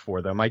don't work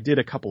for them. I did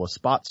a couple of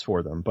spots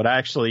for them, but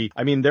actually,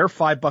 they're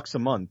 $5 a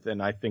month,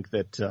 and I think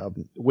that,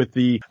 with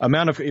the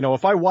amount of,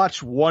 if I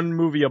watch one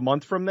movie a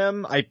month from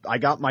them, I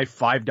got my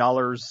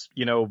 $5,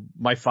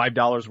 my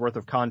 $5 worth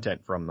of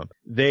content from them.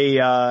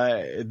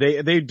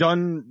 They've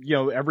done,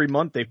 every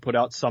month they put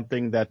out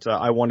something that,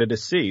 I wanted to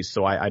see,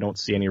 so I don't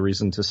see any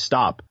reason to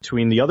stop.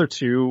 Between the other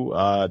two,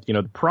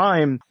 the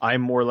Prime, I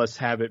more or less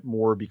have it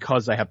more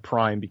because I have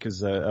Prime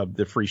because of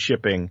the free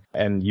shipping,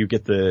 and you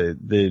get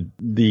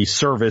the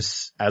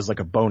service as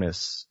like a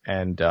bonus.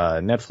 And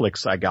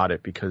Netflix, I got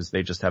it because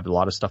they just have a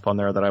lot of stuff on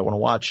there that I want to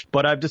watch.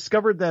 But I've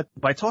discovered that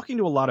by talking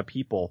to a lot of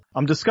people,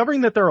 I'm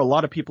discovering that there are a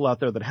lot of people out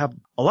there that have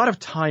a lot of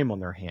time on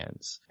their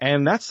hands.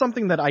 And that's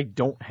something that I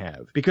don't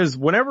have, because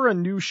whenever a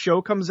new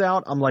show comes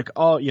out, I'm like,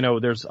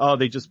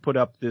 they just put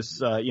up this,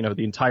 the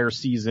entire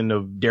season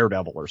of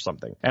Daredevil or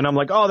something. And I'm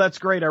like, oh, that's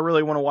great. I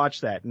really want to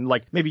watch that. And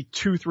like maybe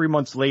 2-3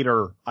 months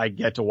later, I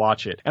get to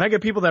watch it. And I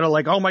get people that are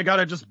like, oh my God,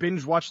 I just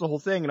binge watched the whole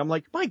thing. And I'm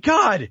like, my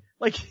God,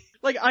 like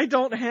I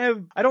don't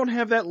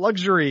have that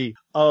luxury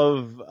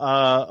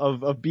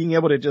of being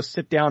able to just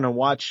sit down and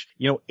watch,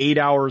 8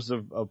 hours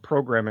of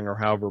programming or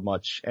however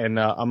much. And,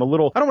 I don't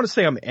want to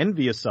say I'm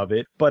envious of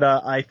it, but,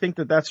 I think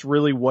that that's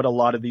really what a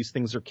lot of these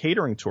things are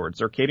catering towards.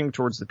 They're catering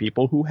towards the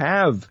people who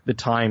have the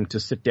time to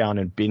sit down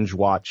and binge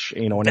watch,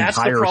 an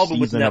entire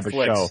season of a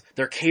show.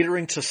 They're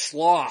catering to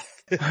sloth.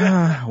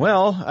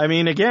 Well, I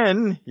mean,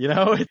 again,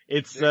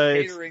 it's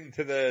catering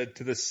to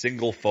the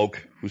single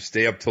folk who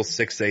stay up till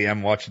 6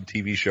 a.m. watching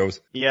TV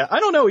shows. Yeah, I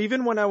don't know.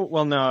 Even when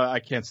I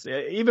can't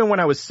say. Even when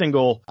I was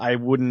single, I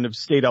wouldn't have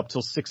stayed up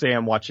till 6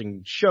 a.m.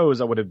 watching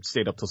shows. I would have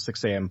stayed up till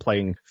 6 a.m.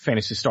 playing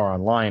Phantasy Star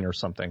Online or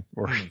something.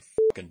 Or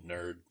Fucking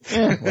nerd.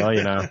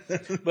 Well,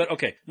 But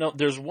okay, now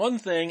there's one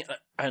thing,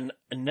 and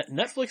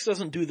Netflix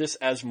doesn't do this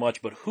as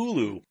much, but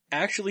Hulu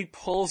actually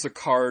pulls a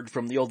card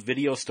from the old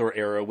video store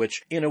era,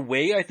 which in a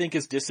way I think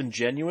is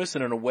disingenuous,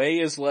 and in a way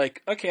is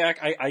like, okay,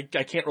 I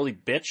can't really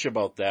bitch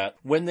about that.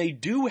 When they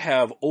do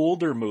have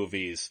older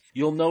movies,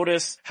 you'll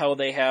notice how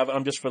they have,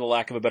 I'm just for the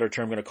lack of a better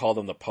term going to call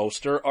them the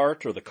poster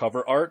art or the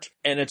cover art,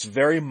 and it's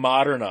very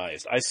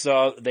modernized. I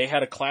saw they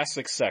had a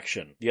classic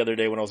section the other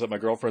day when I was at my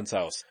girlfriend's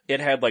house. It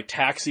had like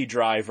Taxi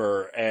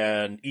Driver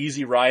and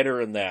Easy Rider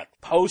and that.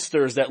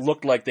 Posters that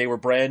looked like they were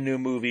brand new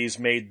movies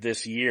made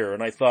this year,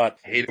 and I thought,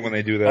 Hate it when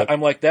they do that.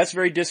 I'm like, that's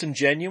very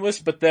disingenuous,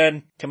 but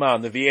then, come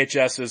on, the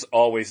VHSs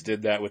always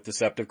did that with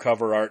deceptive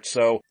cover art,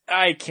 so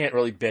I can't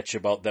really bitch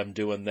about them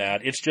doing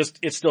that. It's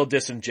still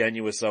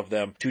disingenuous of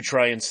them to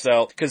try and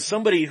sell, because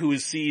somebody who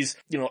sees,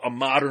 a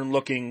modern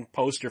looking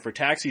poster for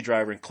Taxi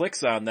Driver and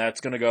clicks on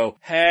that's gonna go,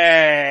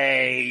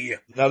 hey!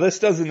 Now this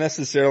doesn't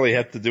necessarily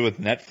have to do with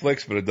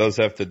Netflix, but it does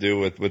have to do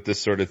with this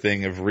sort of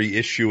thing of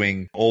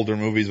reissuing older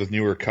movies with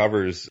newer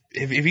covers.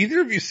 Have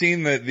either of you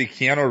seen the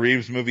Keanu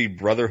Reeves movie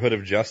Brotherhood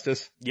of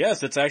Justice?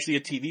 Yes, it's actually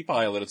a TV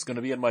pilot. It's going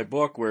to be in my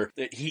book where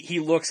he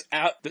looks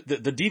at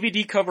the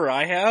DVD cover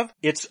I have.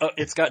 It's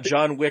got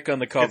John Wick on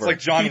the cover. It's like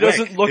John Wick. Wick. He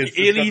doesn't look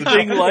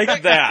anything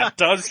like that,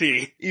 does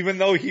he? Even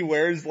though he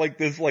wears like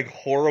this like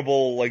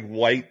horrible like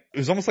white, it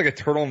was almost like a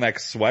turtleneck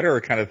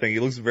sweater kind of thing. He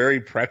looks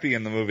very preppy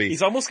in the movie.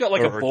 He's almost got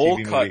like a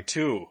bowl cut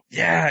too.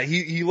 Yeah,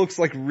 he looks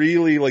like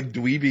really like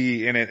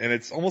dweeby in it, and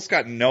it's almost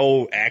got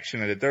no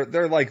action in it.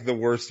 They're like the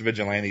worst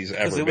vigilantes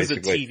ever. Because it was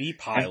basically. a TV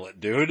pilot,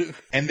 dude.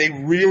 And they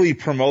really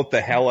promote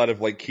the hell out of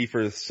like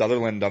Kiefer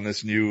Sutherland on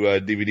this new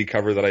DVD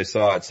cover that I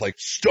saw. It's like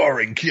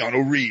starring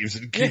Keanu Reeves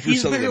and Kiefer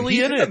Sutherland.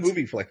 He's in the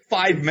movie for like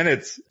 5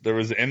 minutes. There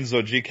was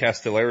Enzo G.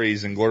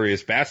 Castellari's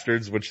Inglourious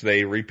Bastards, which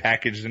they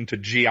repackaged into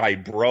G.I.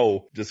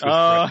 Bro, just with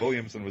Fred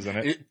Williamson was in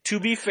it. To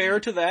be fair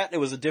to that, it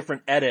was a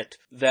different edit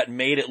that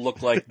made it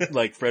look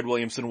like Fred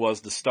Williamson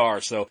was the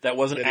star. So that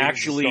wasn't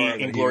actually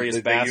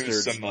Inglourious Bastards. They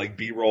used some like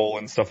B-roll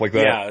and stuff like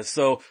that. Yeah.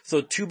 So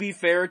to be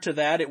fair to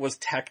that, it was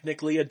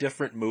technically a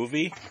different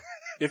movie.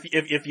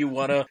 If you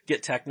want to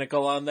get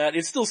technical on that,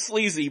 it's still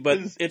sleazy, but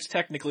it's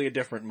technically a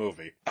different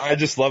movie. I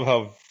just love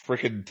how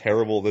freaking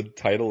terrible the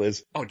title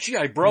is. Oh,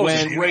 G.I. Bro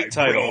is a great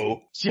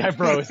title. G.I.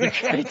 Bro is a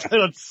great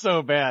title. It's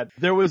so bad.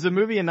 There was a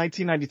movie in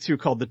 1992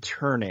 called The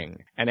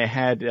Turning, and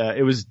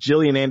it was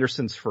Gillian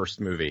Anderson's first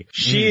movie.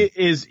 She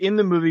is in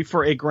the movie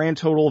for a grand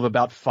total of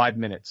about 5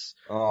 minutes.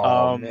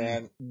 Oh,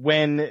 man.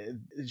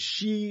 When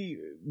she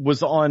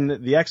was on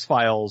The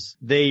X-Files,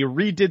 they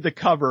redid the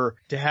cover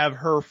to have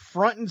her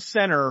front and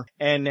center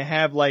and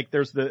have like,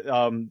 there's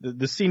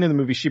the scene in the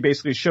movie, she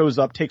basically shows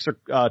up, takes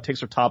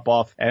her top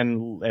off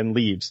and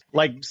leaves.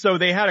 Like, so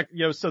they had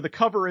so the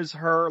cover is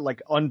her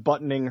like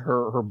unbuttoning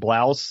her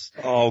blouse.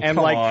 Oh, and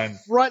come like on.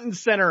 front and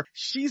center,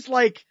 she's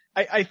like,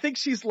 I think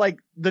she's like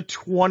the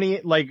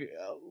 20,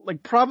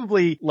 like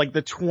probably like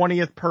the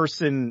 20th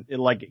person,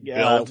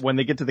 when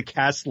they get to the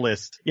cast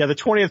list. Yeah, the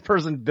 20th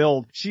person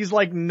billed. She's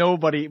like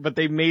nobody, but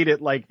they made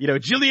it like,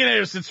 Gillian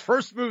Anderson's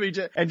first movie,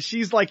 and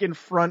she's like in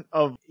front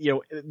of,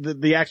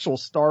 the actual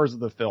stars of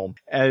the film.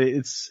 And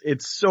it's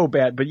so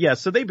bad. But yeah,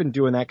 so they've been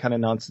doing that kind of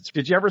nonsense.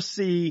 Did you ever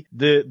see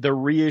the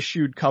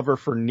reissued cover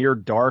for Near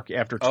Dark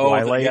after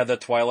Twilight? The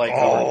Twilight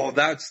cover. Oh,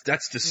 that's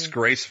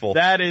disgraceful.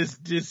 That is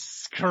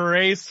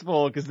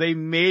disgraceful, because they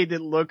made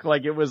it look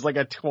like it was like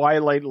a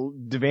Twilight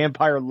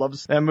vampire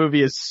loves. That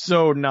movie is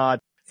so not.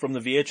 From the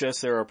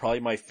VHS era,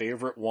 probably my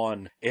favorite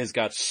one has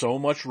got so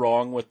much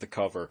wrong with the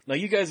cover. Now,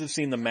 you guys have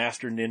seen the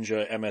Master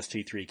Ninja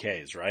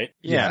MST3Ks, right?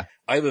 Yeah.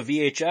 I have a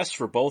VHS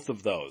for both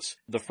of those.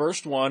 The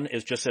first one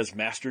just says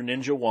Master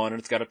Ninja 1, and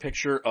it's got a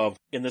picture of,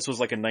 and this was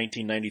like a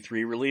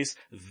 1993 release,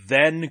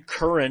 then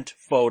current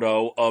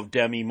photo of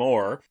Demi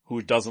Moore,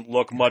 who doesn't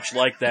look much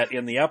like that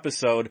in the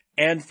episode,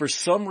 and for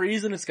some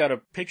reason it's got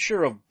a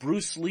picture of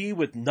Bruce Lee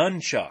with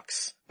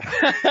nunchucks.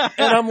 And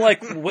I'm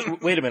like,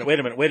 wait a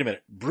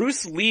minute.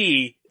 Bruce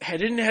Lee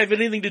didn't have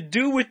anything to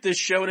do with this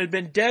show and had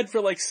been dead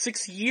for like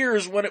 6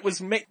 years when it was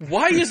made.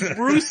 Why is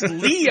Bruce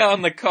Lee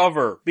on the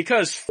cover?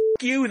 Because f***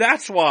 you,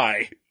 that's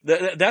why.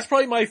 That's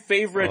probably my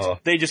favorite.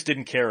 They just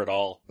didn't care at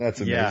all. That's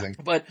amazing.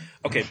 Yeah. But,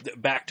 okay,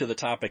 back to the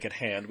topic at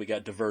hand. We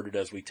got diverted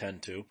as we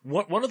tend to.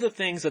 One of the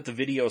things that the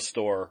video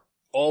store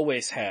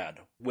always had,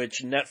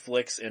 which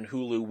Netflix and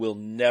Hulu will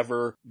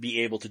never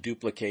be able to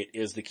duplicate,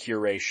 is the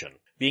curation.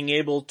 Being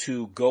able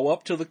to go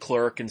up to the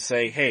clerk and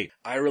say, hey,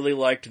 I really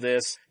liked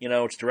this.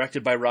 It's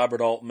directed by Robert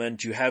Altman.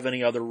 Do you have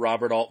any other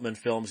Robert Altman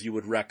films you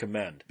would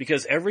recommend?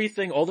 Because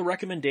all the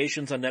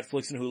recommendations on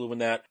Netflix and Hulu and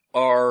that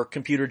are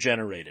computer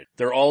generated.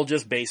 They're all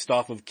just based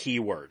off of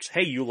keywords.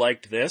 Hey, you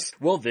liked this?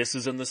 Well, this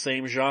is in the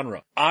same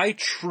genre. I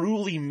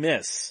truly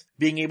miss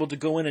being able to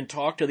go in and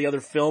talk to the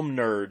other film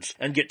nerds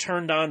and get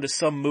turned on to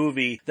some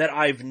movie that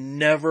I've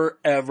never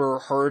ever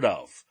heard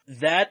of.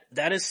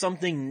 That is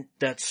something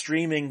that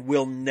streaming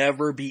will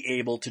never be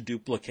able to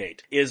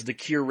duplicate, is the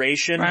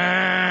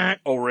curation.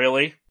 Oh,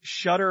 really?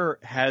 Shudder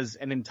has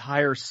an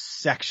entire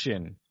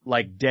section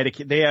like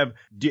dedicated. They have,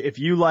 if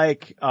you're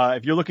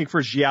looking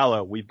for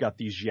giallo, we've got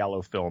these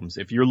giallo films.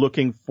 If you're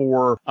looking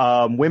for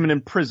women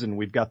in prison,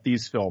 we've got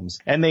these films.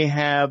 And they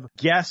have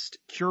guest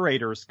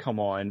curators come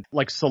on,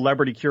 like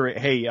celebrity curate.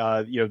 Hey,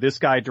 this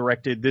guy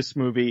directed this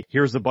movie.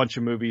 Here's a bunch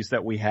of movies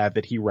that we have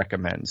that he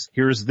recommends.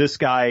 Here's this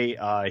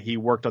guy, he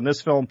worked on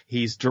this film.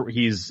 He's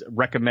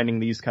recommending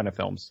these kind of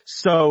films.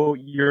 So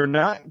you're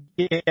not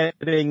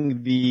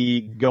getting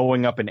the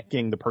going up and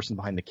getting the person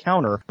behind the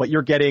counter, but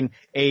you're getting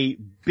a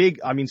big,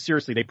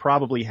 seriously, they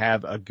probably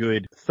have a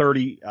good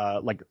 30,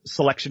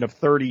 selection of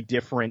 30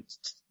 different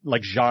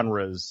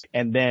genres,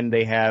 and then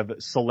they have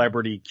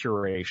celebrity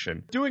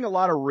curation. Doing a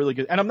lot of really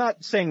good, and I'm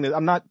not saying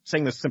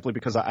this simply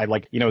because I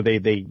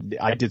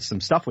did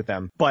some stuff with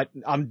them, but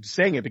I'm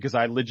saying it because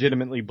I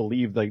legitimately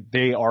believe that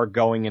they are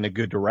going in a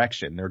good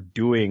direction. They're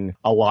doing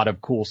a lot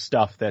of cool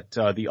stuff that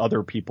the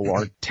other people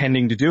aren't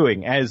tending to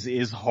doing, as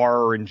is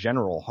horror in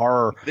general.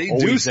 Horror, they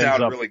do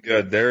sound really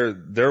good.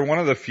 They're one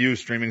of the few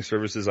streaming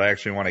services I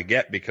actually want to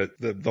get, because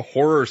the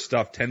horror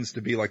stuff tends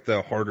to be like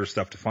the harder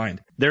stuff to find.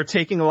 They're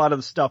taking a lot of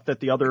the stuff that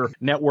the other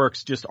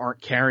networks just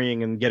aren't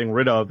carrying and getting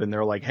rid of, and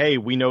they're like, hey,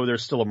 we know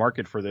there's still a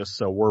market for this,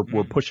 so we're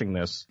pushing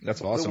this.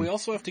 That's awesome. But we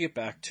also have to get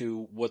back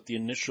to what the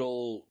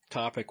initial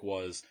topic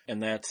was,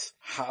 and that's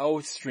how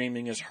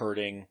streaming is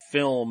hurting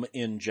film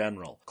in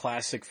general.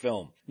 Classic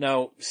film.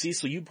 Now,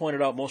 Cecil, you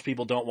pointed out most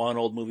people don't want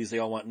old movies, they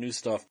all want new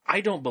stuff.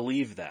 I don't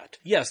believe that.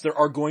 Yes, there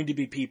are going to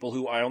be people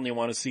who, I only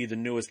want to see the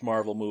newest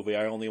Marvel movie,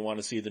 I only want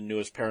to see the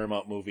newest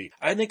Paramount movie.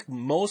 I think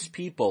most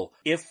people,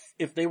 if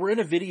they were in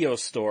a video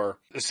store,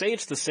 say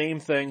it's the same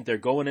thing, they're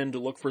going in to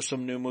look for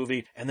some new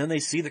movie, and then they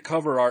see the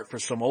cover art for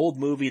some old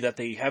movie that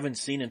they haven't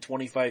seen in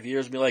 25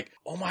 years, and be like,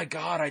 oh my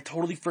god, I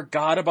totally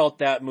forgot about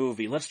that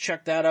movie, let's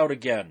check that out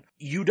again.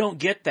 You don't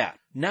get that.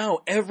 Now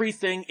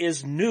everything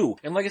is new.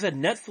 And like I said,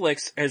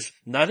 Netflix has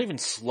not even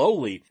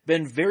slowly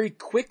been very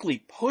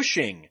quickly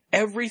pushing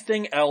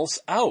everything else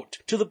out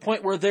to the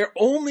point where they're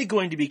only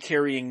going to be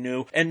carrying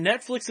new, and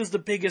Netflix is the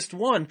biggest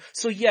one.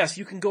 So yes,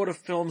 you can go to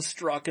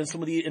Filmstruck and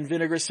some of the, and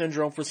Vinegar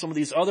Syndrome for some of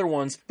these other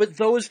ones, but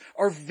those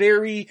are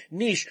very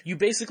niche. You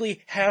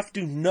basically have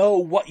to know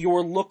what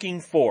you're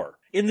looking for.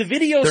 In the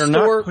video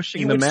store,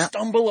 you would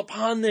stumble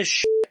upon this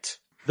shit.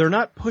 They're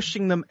not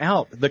pushing them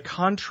out. The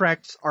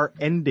contracts are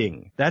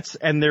ending.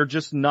 And they're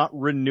just not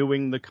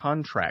renewing the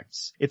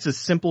contracts. It's as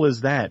simple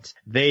as that.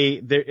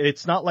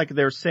 It's not like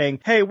they're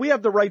saying, hey, we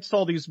have the rights to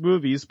all these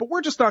movies, but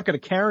we're just not going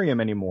to carry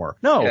them anymore.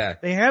 No,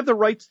 They have the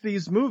rights to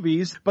these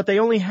movies, but they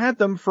only had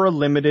them for a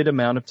limited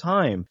amount of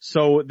time.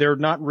 So they're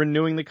not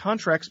renewing the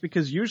contracts,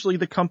 because usually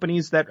the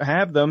companies that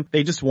have them,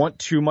 they just want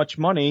too much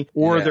money,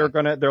 or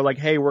they're like,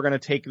 hey, we're going to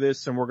take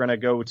this and we're going to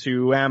go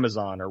to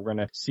Amazon, or we're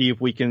going to see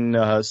if we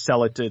can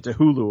sell it to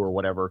Hulu or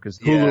whatever, because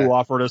Hulu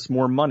offered us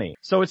more money.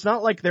 So it's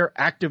not like they're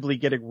actively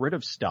getting rid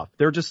of stuff.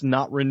 They're just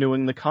not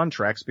renewing the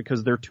contracts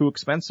because they're too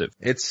expensive.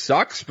 It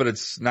sucks, but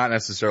it's not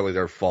necessarily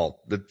their fault.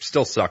 It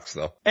still sucks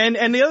though.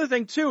 And the other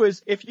thing too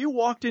is, if you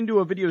walked into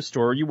a video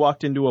store, you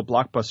walked into a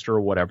Blockbuster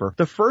or whatever,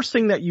 the first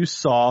thing that you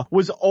saw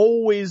was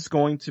always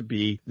going to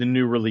be the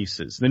new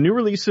releases. The new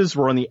releases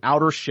were on the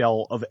outer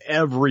shell of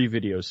every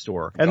video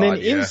store. And then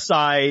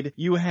inside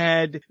you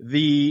had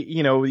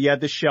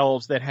the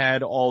shelves that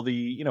had all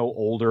the,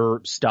 older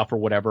stuff or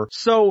whatever.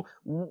 So,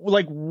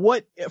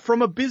 what,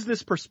 from a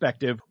business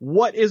perspective,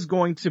 what is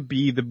going to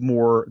be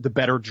the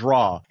better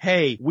draw?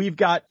 Hey, we've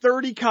got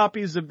 30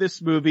 copies of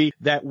this movie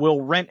that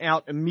will rent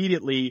out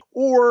immediately,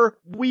 or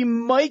we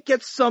might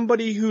get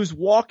somebody who's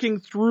walking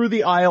through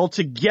the aisle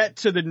to get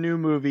to the new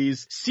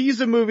movies,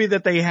 sees a movie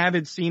that they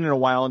haven't seen in a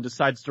while and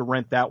decides to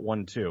rent that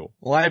one too.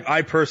 Well,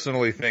 I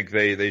personally think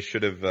they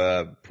should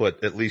have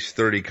put at least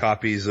 30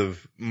 copies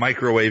of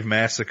Microwave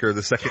Massacre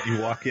the second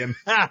you walk in.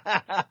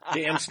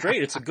 Damn straight.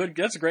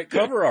 That's a great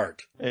cover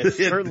art. It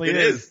certainly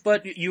is.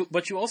 But you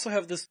also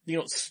have this,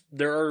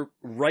 there are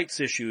rights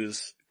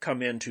issues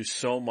come into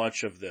so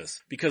much of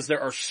this, because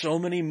there are so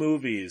many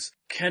movies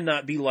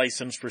cannot be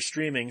licensed for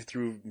streaming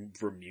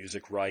for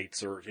music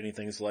rights or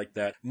anything like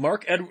that.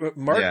 Mark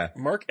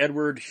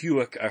Edward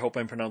Hewick, I hope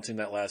I'm pronouncing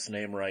that last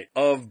name right,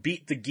 of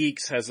Beat the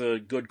Geeks, has a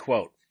good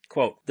quote.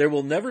 Quote, there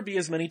will never be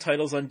as many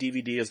titles on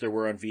DVD as there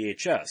were on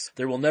VHS.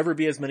 There will never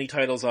be as many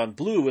titles on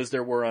Blu as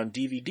there were on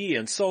DVD,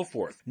 and so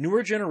forth.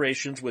 Newer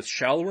generations with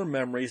shallower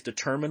memories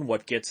determine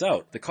what gets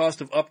out. The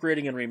cost of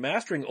upgrading and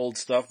remastering old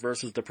stuff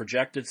versus the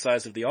projected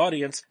size of the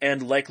audience,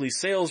 and likely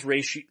sales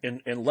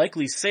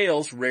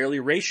rarely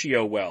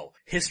ratio well.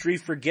 History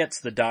forgets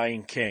the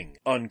dying king.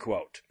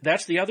 Unquote.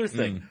 That's the other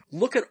thing.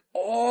 Look at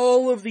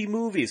all of the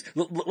movies.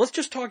 Let's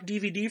just talk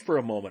DVD for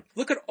a moment.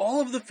 Look at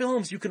all of the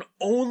films you can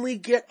only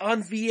get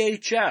on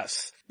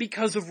VHS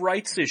because of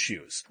rights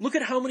issues. Look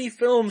at how many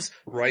films...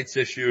 Rights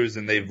issues,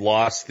 and they've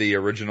lost the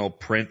original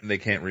print and they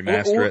can't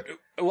remaster it.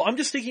 Well, I'm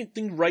just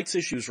thinking rights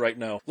issues right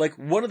now. Like,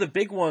 one of the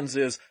big ones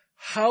is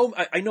how,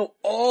 I know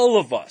all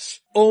of us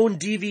own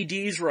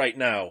DVDs right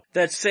now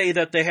that say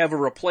that they have a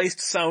replaced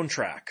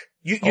soundtrack.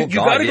 You gotta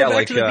go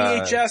back to the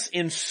VHS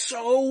in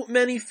so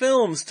many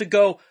films to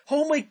go,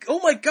 oh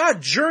my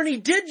god, Journey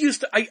did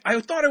used to,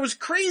 I thought it was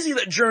crazy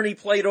that Journey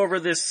played over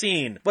this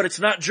scene, but it's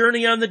not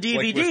Journey on the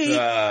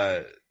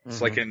DVD.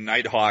 It's like in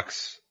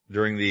Nighthawks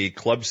during the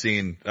club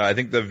scene. I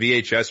think the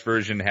VHS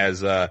version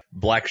has,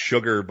 Black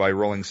Sugar by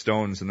Rolling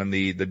Stones, and then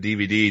the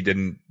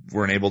DVD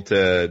weren't able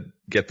to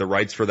get the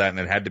rights for that, and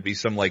it had to be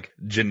some like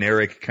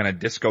generic kind of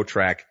disco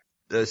track.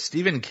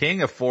 Stephen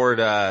King afford,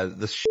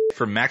 the shit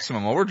from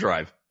Maximum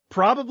Overdrive.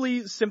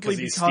 Probably simply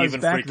because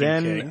back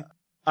then, King.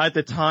 At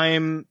the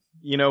time,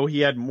 he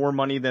had more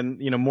money than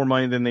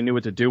they knew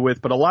what to do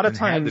with, but a lot of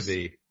times,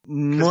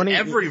 money.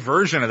 Every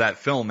version of that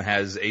film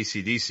has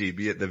AC/DC,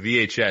 be it the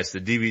VHS, the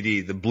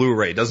DVD, the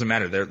Blu-ray, it doesn't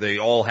matter. They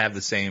all have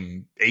the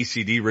same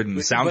ACD-ridden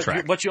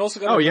soundtrack. But you also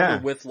got to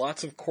remember, with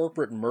lots of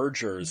corporate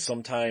mergers,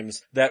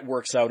 sometimes that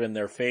works out in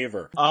their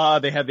favor.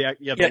 They had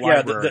the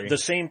library. The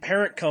same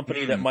parent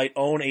company that might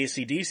own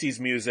AC/DC's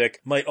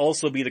music might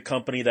also be the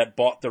company that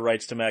bought the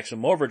rights to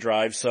Maximum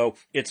Overdrive, so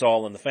it's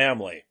all in the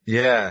family.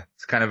 Yeah,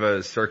 it's kind of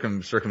a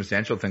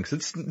circumstantial thing.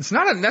 'Cause it's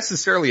not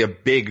necessarily a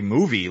big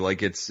movie.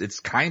 Like, it's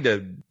kind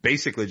of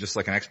basically just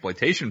like an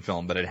exploitation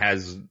film, but it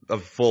has a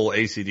full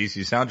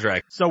AC/DC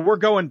soundtrack. So we're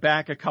going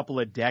back a couple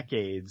of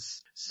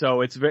decades.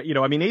 So it's very,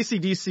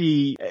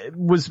 AC/DC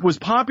was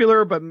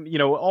popular, but,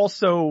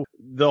 also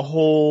the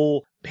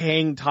whole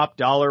paying top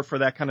dollar for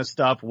that kind of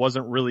stuff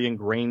wasn't really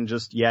ingrained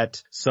just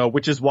yet. So,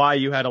 which is why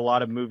you had a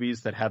lot of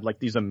movies that had like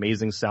these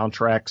amazing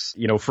soundtracks,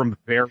 from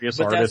various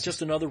artists. But that's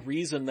just another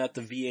reason that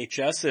the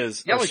VHS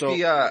is.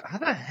 Yeah,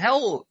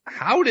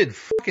 how did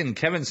fucking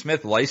Kevin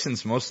Smith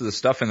license most of the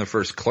stuff in the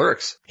first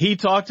Clerks? He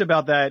talked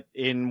about that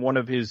in one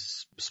of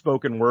his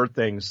spoken word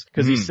things,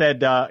 because he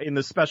said, in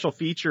the special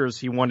features,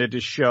 he wanted to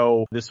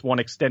show this one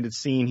extended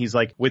scene. He's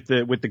like, with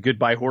the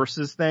Goodbye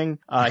Horses thing,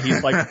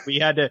 he's like, we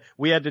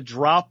had to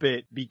drop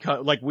it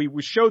because, like,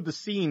 we showed the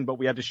scene, but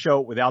we had to show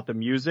it without the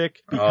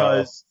music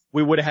because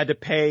we would have had to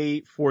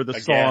pay for the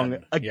song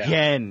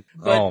again.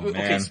 Yeah. But,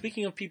 okay,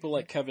 speaking of people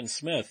like Kevin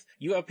Smith,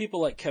 you have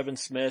people like Kevin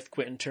Smith,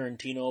 Quentin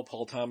Tarantino,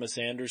 Paul Thomas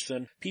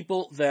Anderson,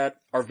 people that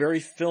are very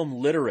film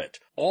literate.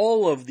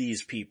 All of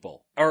these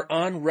people are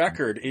on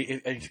record.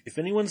 If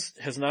anyone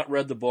has not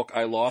read the book,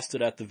 I Lost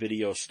It at the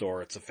Video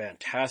Store. It's a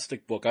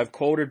fantastic book. I've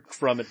quoted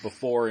from it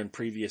before in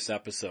previous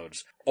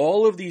episodes.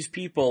 All of these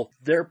people,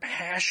 their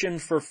passion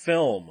for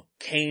film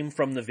came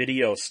from the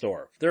video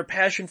store. Their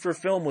passion for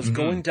film was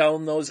going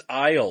down those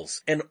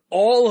aisles. And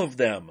all of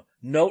them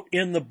note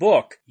in the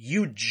book,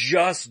 you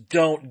just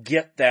don't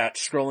get that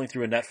scrolling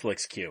through a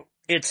Netflix queue.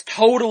 It's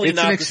totally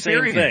not the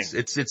same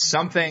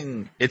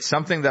thing. It's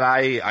something that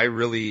I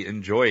really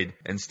enjoyed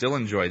and still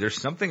enjoy.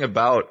 There's something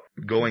about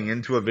going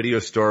into a video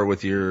store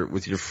with your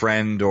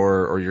friend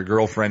or your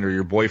girlfriend or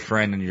your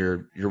boyfriend, and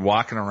you're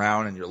walking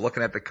around and you're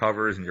looking at the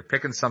covers and you're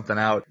picking something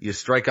out. You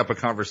strike up a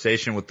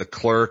conversation with the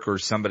clerk or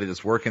somebody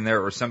that's working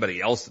there or somebody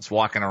else that's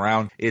walking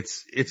around.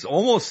 It's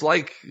almost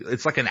like,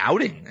 it's like an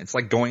outing. It's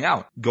like going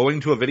out. Going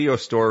to a video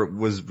store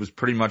was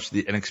pretty much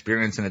an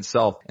experience in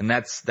itself. And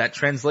that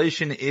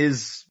translation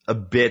is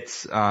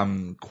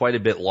quite a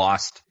bit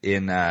lost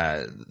in,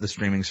 the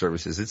streaming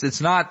services.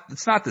 It's not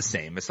the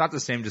same. It's not the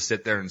same to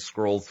sit there and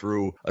scroll through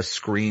a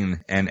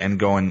screen and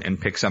go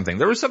and pick something.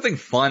 There was something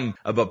fun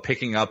about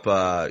picking up,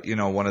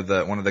 one of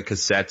the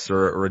cassettes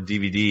or a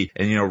DVD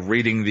and,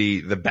 reading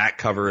the back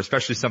cover,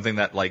 especially something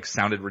that like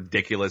sounded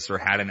ridiculous or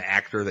had an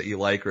actor that you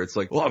like, or it's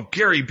like, well,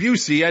 Gary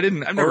Busey,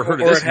 I've never heard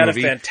of this movie. Or it had a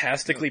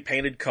fantastically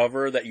painted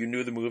cover that you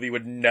knew the movie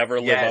would never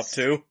live up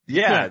to.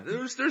 Yeah,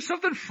 there's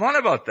something fun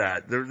about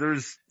that.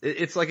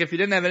 It's like if you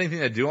didn't have anything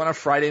to do on a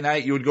Friday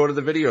night, you would go to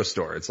the video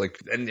store. It's like,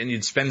 and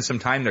you'd spend some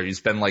time there. You'd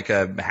spend like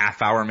a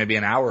half hour, maybe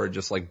an hour,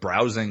 just like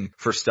browsing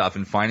for stuff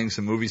and finding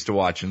some movies to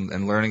watch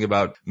and learning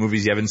about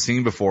movies you haven't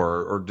seen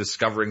before or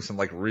discovering some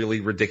like really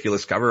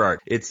ridiculous cover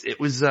art. It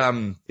was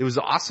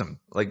awesome.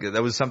 Like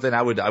that was something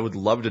I would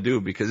love to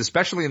do, because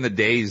especially in the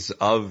days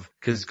of,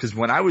 cause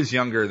when I was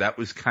younger, that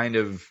was kind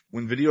of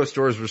when video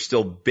stores were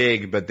still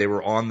big, but they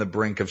were on the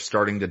brink of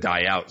starting to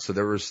die out. So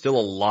there was still a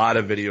lot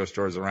of video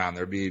stores around.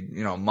 There'd be,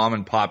 mom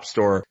and pop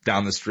store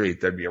down the street.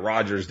 There'd be a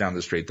Rogers down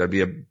the street. There'd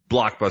be a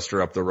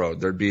Blockbuster up the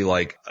road. There'd be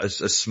like a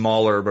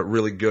smaller but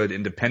really good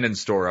independent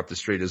store up the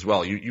street as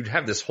well. You'd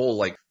have this whole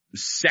like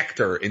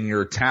sector in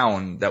your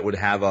town that would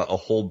have a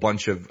whole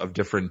bunch of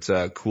different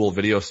cool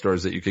video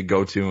stores that you could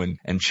go to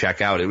and check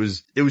out. It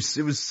was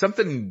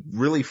something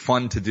really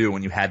fun to do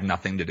when you had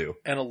nothing to do.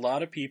 And a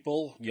lot of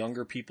people,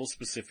 younger people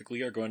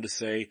specifically, are going to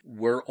say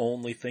we're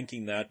only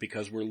thinking that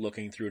because we're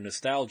looking through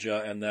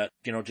nostalgia and that,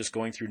 just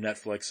going through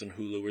Netflix and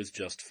Hulu is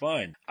just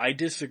fine. I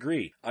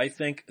disagree. I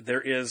think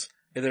there is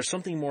there's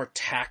something more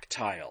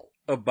tactile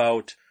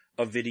about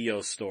a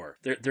video store.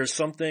 There's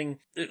something,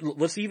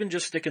 let's even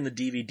just stick in the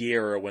DVD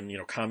era when,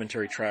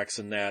 commentary tracks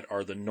and that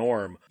are the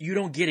norm. You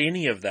don't get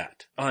any of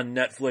that on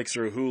Netflix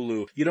or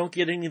Hulu. You don't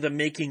get any of the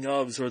making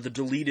ofs or the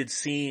deleted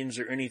scenes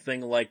or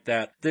anything like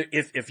that.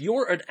 If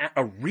you're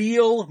a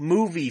real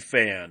movie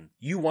fan,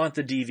 you want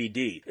the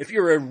DVD. If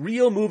you're a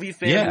real movie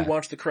fan who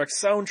wants the correct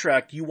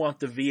soundtrack, you want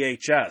the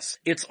VHS.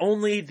 It's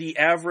only the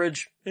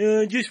average,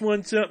 I just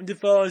want something to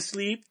fall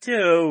asleep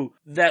to,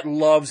 that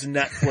loves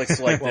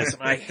Netflix like this,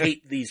 and I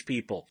hate these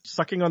people.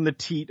 Sucking on the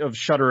teat of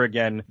Shudder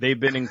again, they've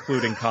been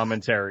including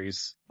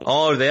commentaries.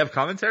 Oh, they have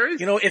commentaries?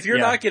 If you're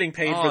not getting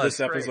paid for this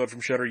episode from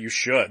Shudder, you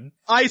should.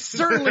 I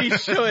certainly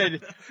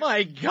should.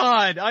 My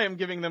God, I am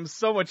giving them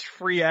so much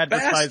free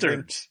advertising.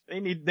 Bastards. They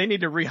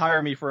need to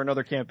rehire me for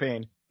another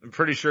campaign. I'm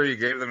pretty sure you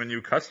gave them a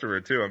new customer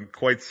too. I'm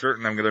quite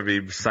certain I'm going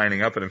to be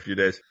signing up in a few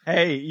days.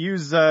 Hey,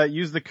 use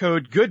the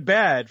code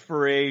GOODBAD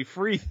for a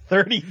free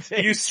 30 days.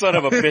 You son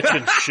of a bitch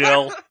and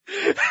shill.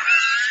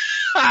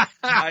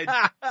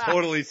 I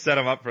totally set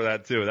them up for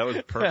that too. That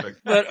was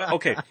perfect. But,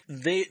 okay,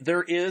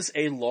 there is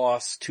a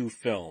loss to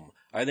film.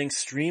 I think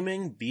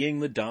streaming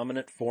being the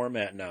dominant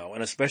format now,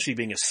 and especially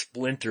being as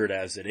splintered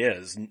as it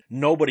is,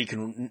 no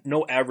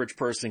average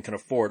person can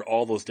afford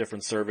all those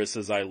different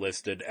services I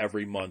listed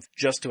every month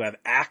just to have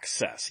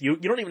access. You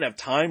don't even have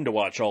time to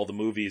watch all the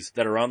movies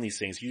that are on these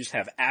things. You just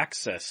have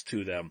access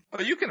to them.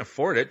 Oh, you can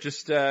afford it.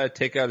 Just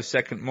take out a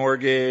second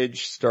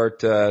mortgage,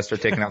 start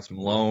taking out some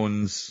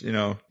loans.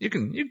 You'll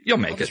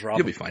make it.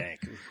 You'll be fine.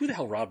 Bank. Who the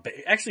hell robbed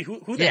banks? Actually,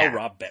 who the hell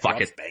robs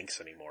banks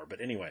anymore? But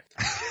anyway.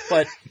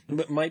 But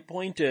my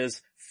point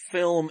is,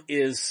 film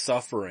is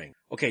suffering.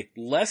 Okay,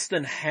 less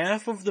than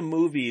half of the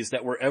movies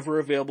that were ever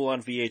available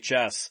on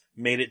VHS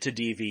made it to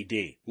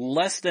DVD.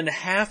 Less than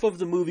half of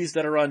the movies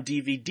that are on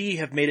DVD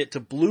have made it to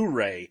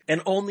Blu-ray,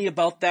 and only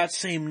about that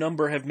same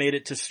number have made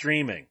it to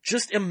streaming.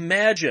 Just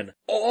imagine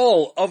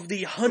all of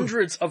the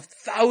hundreds of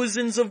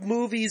thousands of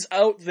movies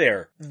out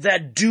there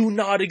that do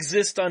not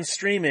exist on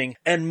streaming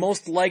and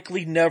most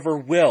likely never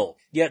will.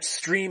 Yet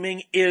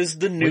streaming is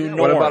the new norm.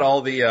 What about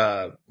all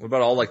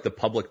the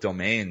public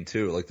domain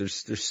too? Like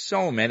there's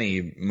so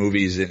many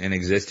movies in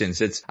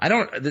existence.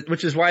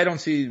 Which is why I don't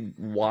see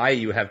why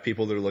you have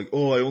people that are like,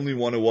 oh, I only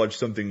want to watch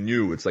something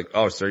new. It's like,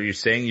 oh, so are you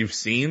saying you've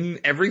seen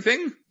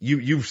everything?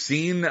 You've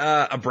seen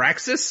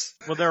Abraxas?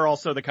 Well, they're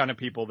also the kind of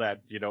people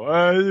that,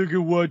 I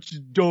can watch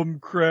dumb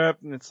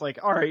crap. And it's like,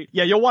 all right,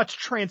 yeah, you'll watch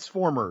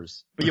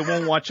Transformers, but you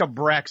won't watch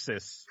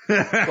Abraxas.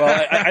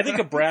 Well, I think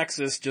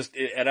Abraxas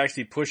it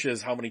actually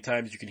pushes how many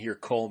times you can hear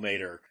Coal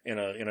Mater in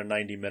a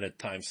 90-minute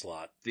time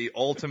slot. The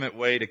ultimate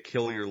way to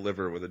kill your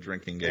liver with a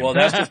drinking game. Well,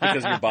 that's just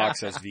because your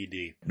box has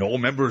VD. No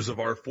members of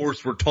our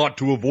force were taught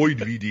to avoid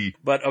VD.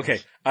 But okay,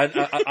 on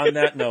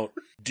that note,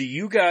 do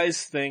you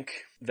guys think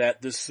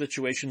that this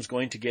situation is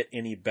going to get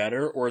any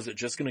better, or is it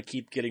just going to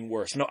keep getting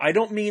worse? No, I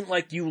don't mean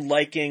like you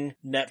liking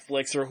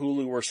Netflix or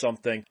Hulu or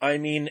something. I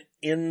mean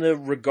in the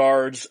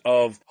regards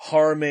of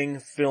harming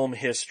film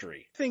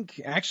history. I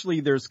think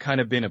actually there's kind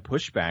of been a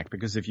pushback,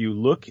 because if you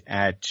look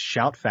at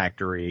Shout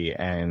Factory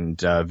and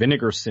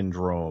Vinegar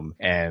Syndrome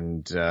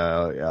and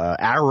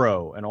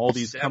Arrow and all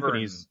these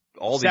companies,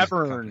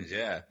 companies,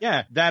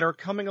 that are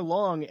coming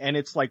along, and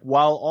it's like,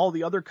 while all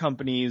the other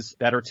companies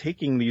that are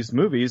taking these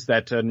movies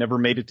that never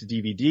made it to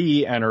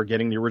DVD and are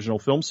getting the original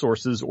film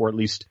sources, or at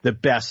least the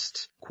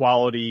best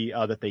quality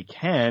that they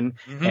can,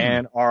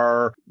 and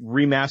are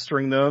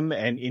remastering them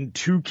and in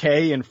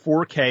 2K and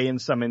 4K in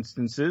some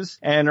instances,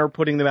 and are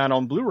putting them out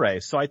on Blu-ray.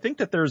 So I think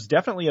that there's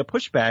definitely a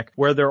pushback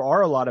where there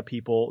are a lot of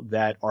people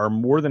that are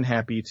more than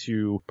happy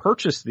to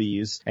purchase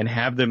these and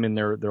have them in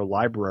their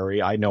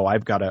library. I know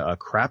I've got a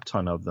crap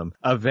ton of them.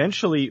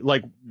 Eventually,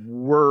 like,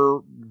 we're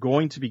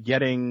going to be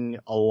getting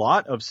a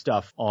lot of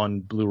stuff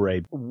on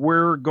Blu-ray.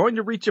 We're going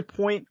to reach a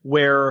point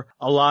where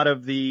a lot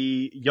of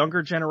the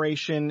younger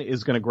generation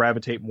is going to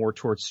gravitate more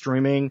towards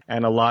streaming,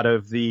 and a lot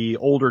of the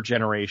older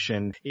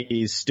generation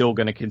is still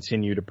going to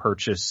continue to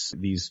purchase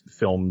these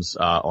films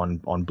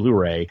on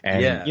Blu-ray.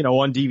 And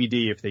on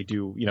DVD, if they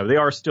do, they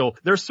are still,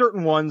 there's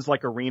certain ones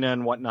like Arena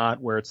and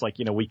whatnot where it's like,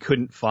 we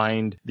couldn't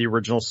find the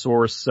original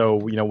source, so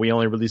we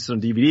only released it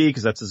on DVD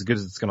because that's as good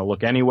as it's going to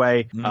look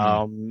anyway.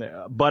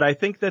 But I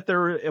think that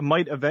it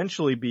might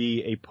eventually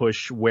be a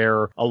push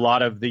where a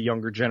lot of the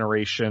younger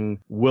generation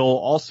will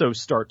also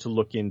start to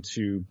look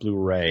into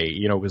Blu-ray,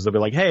 because they'll be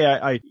like,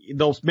 hey,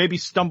 they'll maybe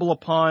stumble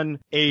upon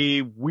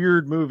a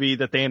weird movie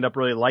that they end up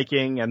really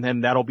liking, and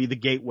then that'll be the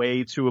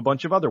gateway to a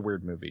bunch of other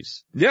weird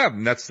movies. Yeah,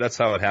 that's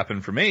how it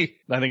happened for me.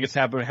 I think it's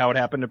how it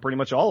happened to pretty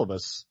much all of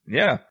us.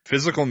 Yeah,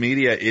 physical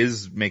media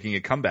is making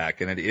a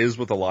comeback, and it is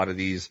with a lot of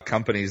these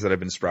companies that have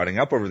been sprouting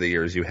up over the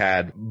years. You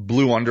had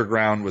Blue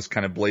Underground was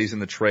kind of blazing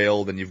the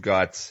trail, then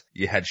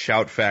you had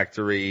Shout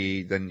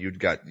Factory, then you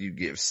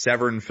have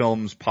Severn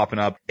Films popping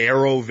up,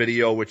 Arrow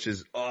Video, which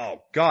is,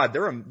 oh god,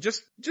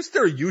 just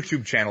their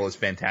YouTube channel is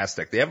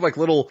fantastic. They have like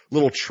little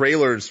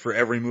trailers for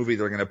every movie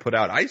they're going to put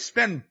out. I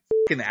spend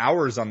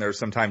hours on there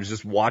sometimes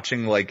just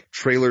watching like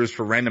trailers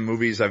for random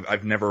movies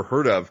I've never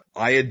heard of.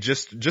 I had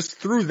just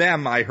through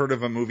them, I heard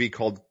of a movie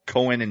called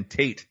Cohen and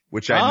Tate,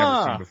 which I'd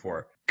never seen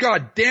before.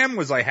 God damn,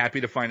 was I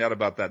happy to find out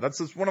about that. That's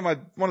just one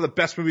of the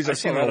best movies I've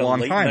seen in a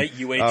long time.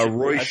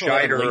 Roy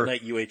Scheider.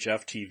 Late night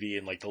UHF TV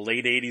in like the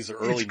late 80s or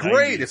early 90s. It's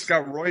great. It's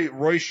got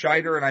Roy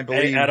Scheider and I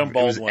believe Adam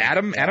Baldwin.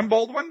 Adam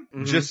Baldwin?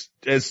 Mm-hmm. Just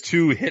as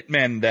two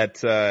hitmen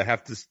that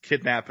have to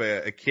kidnap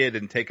a kid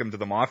and take him to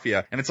the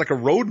mafia. And it's like a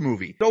road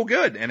movie. So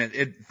good. And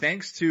it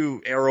thanks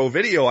to Arrow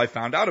Video, I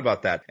found out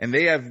about that. And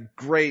they have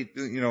great,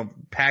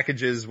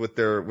 packages with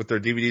their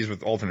DVDs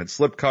with alternate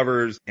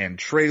slipcovers and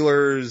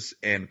trailers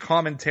and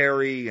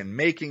commentary and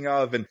making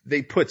of, and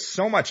they put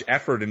so much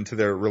effort into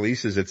their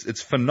releases.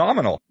 It's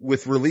phenomenal.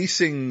 With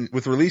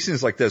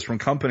releases like this from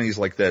companies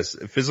like this,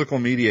 physical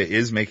media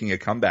is making a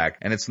comeback,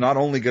 and it's not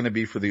only going to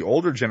be for the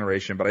older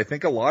generation, but I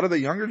think a lot of the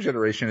younger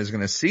generation is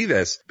going to see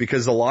this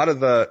because a lot of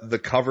the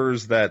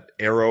covers that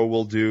Arrow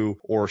will do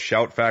or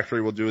Shout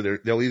Factory will do,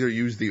 they'll either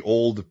use the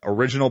old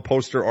original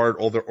poster art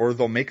or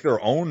they'll make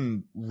their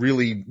own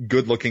really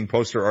good looking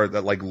poster art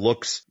that like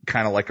looks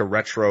kind of like a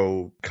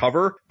retro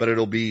cover, but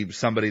it'll be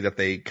somebody that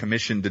they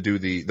commission to do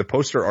the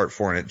poster art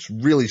for, and it's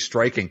really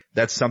striking.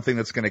 That's something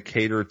that's going to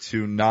cater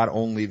to not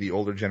only the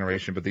older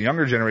generation, but the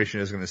younger generation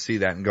is going to see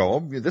that and go,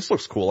 oh, this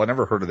looks cool. I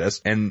never heard of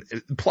this. And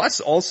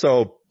plus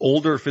also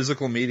older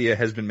physical media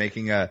has been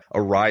making a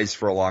rise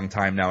for a long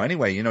time now.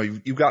 Anyway,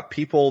 you've got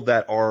people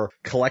that are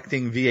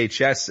collecting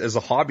VHS as a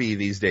hobby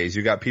these days.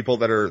 You got people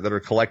that are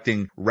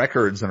collecting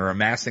records and are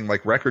amassing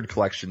like record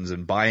collections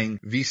and buying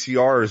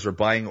VCRs or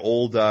buying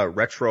old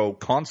retro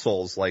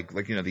consoles like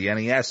the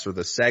NES or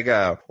the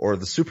Sega or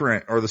the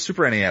Super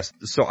NES.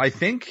 So I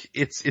think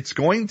it's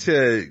going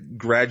to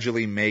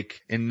gradually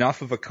make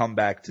enough of a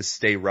comeback to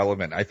stay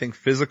relevant. I think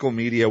physical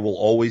media will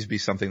always be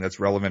something that's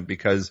relevant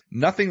because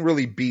nothing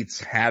really beats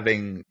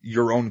having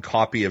your own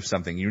copy of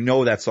something.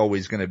 That's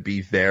always going to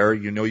be there.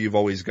 You've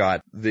always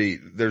got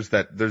there's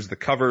the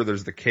cover,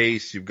 there's the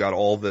case, you've got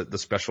all the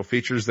special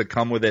features that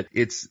come with it.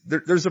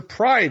 There's a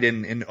pride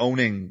in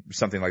owning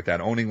something like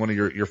that, owning one of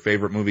your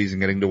favorite movies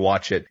and getting to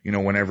watch it,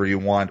 whenever you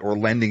want, or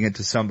lending it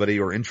to somebody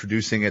or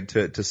introducing it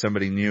to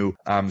somebody new.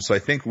 So I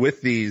think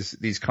with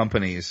these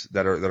companies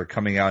that are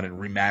coming out and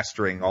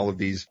remastering all of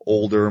these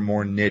older,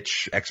 more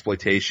niche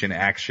exploitation,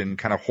 action,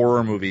 kind of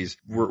horror movies,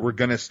 we're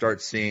going to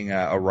start seeing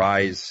a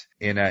rise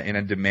in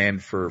a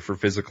demand for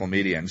physical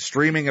media. And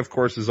streaming, of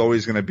course, is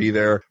always going to be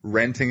there.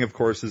 Renting, of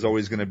course, is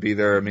always going to be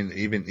there. I mean,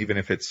 even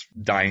if it's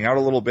dying out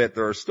a little bit,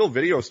 there are still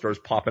video stores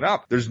popping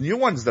up. There's new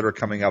ones that are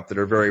coming up that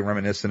are very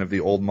reminiscent of the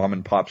old mom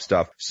and pop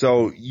stuff.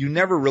 So you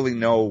never really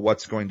know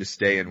what's going to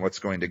stay and what's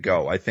going to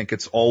go. I think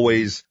it's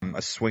always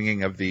a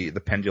swinging of the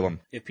pendulum.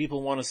 If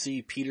people want to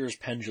see Peter's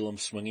pendulum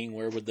swinging,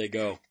 where would they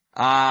go?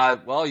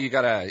 Well, you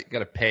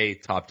gotta pay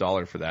top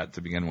dollar for that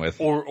to begin with.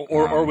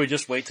 Or we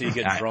just wait till you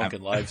get drunk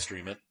and live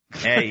stream it.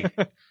 Hey,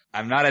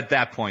 I'm not at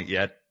that point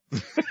yet.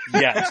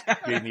 Yet,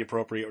 being the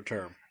appropriate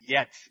term.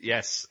 Yet,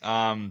 yes.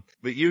 But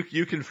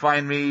you can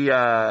find me,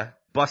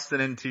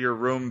 busting into your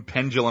room,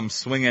 pendulum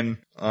swinging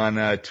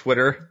on,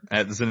 Twitter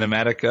at The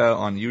Cinematica,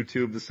 on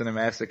YouTube, The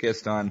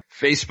Cinemasochist, on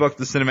Facebook,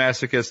 The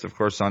Cinemasochist, of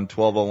course on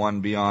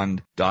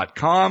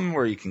 1201beyond.com,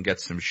 where you can get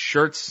some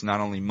shirts,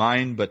 not only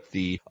mine, but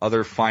the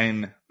other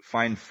fine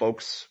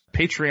folks.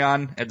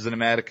 Patreon at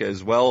Cinematica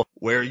as well,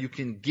 where you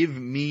can give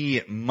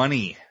me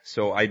money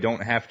so I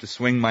don't have to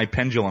swing my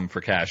pendulum for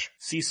cash.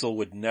 Cecil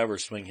would never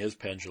swing his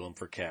pendulum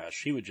for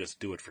cash. He would just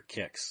do it for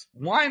kicks.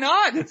 Why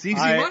not? It's easy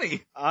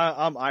money.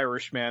 I'm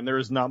Irish, man. There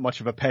is not much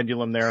of a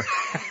pendulum there.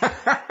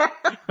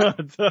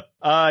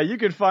 You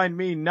can find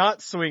me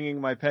not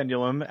swinging my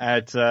pendulum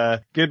at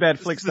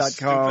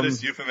goodbadflix.com. This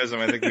is the stupidest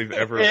euphemism I think we've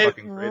ever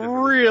fucking created. It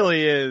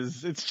really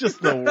is. It's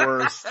just the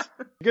worst.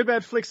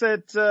 Goodbadflix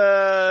at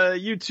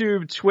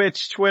YouTube, Twitch,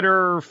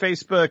 Twitter,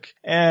 Facebook,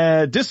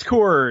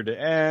 Discord,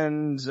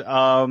 and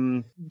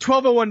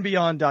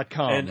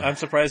 1201beyond.com. And I'm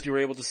surprised you were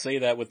able to say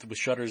that with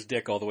Shutter's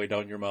dick all the way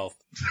down your mouth.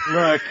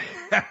 Look.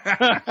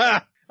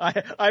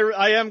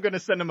 I am going to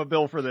send him a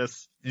bill for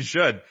this. You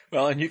should.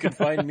 Well, and you can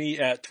find me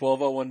at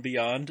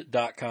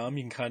 1201beyond.com.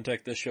 You can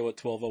contact this show at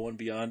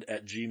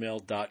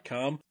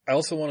 1201beyond@gmail.com. I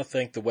also want to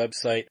thank the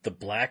website The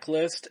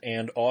Blacklist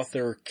and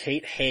author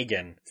Kate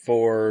Hagen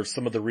for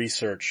some of the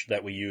research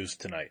that we used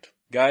tonight.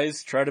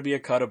 Guys, try to be a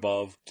cut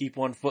above. Keep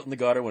one foot in the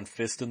gutter, one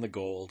fist in the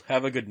gold.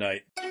 Have a good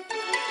night.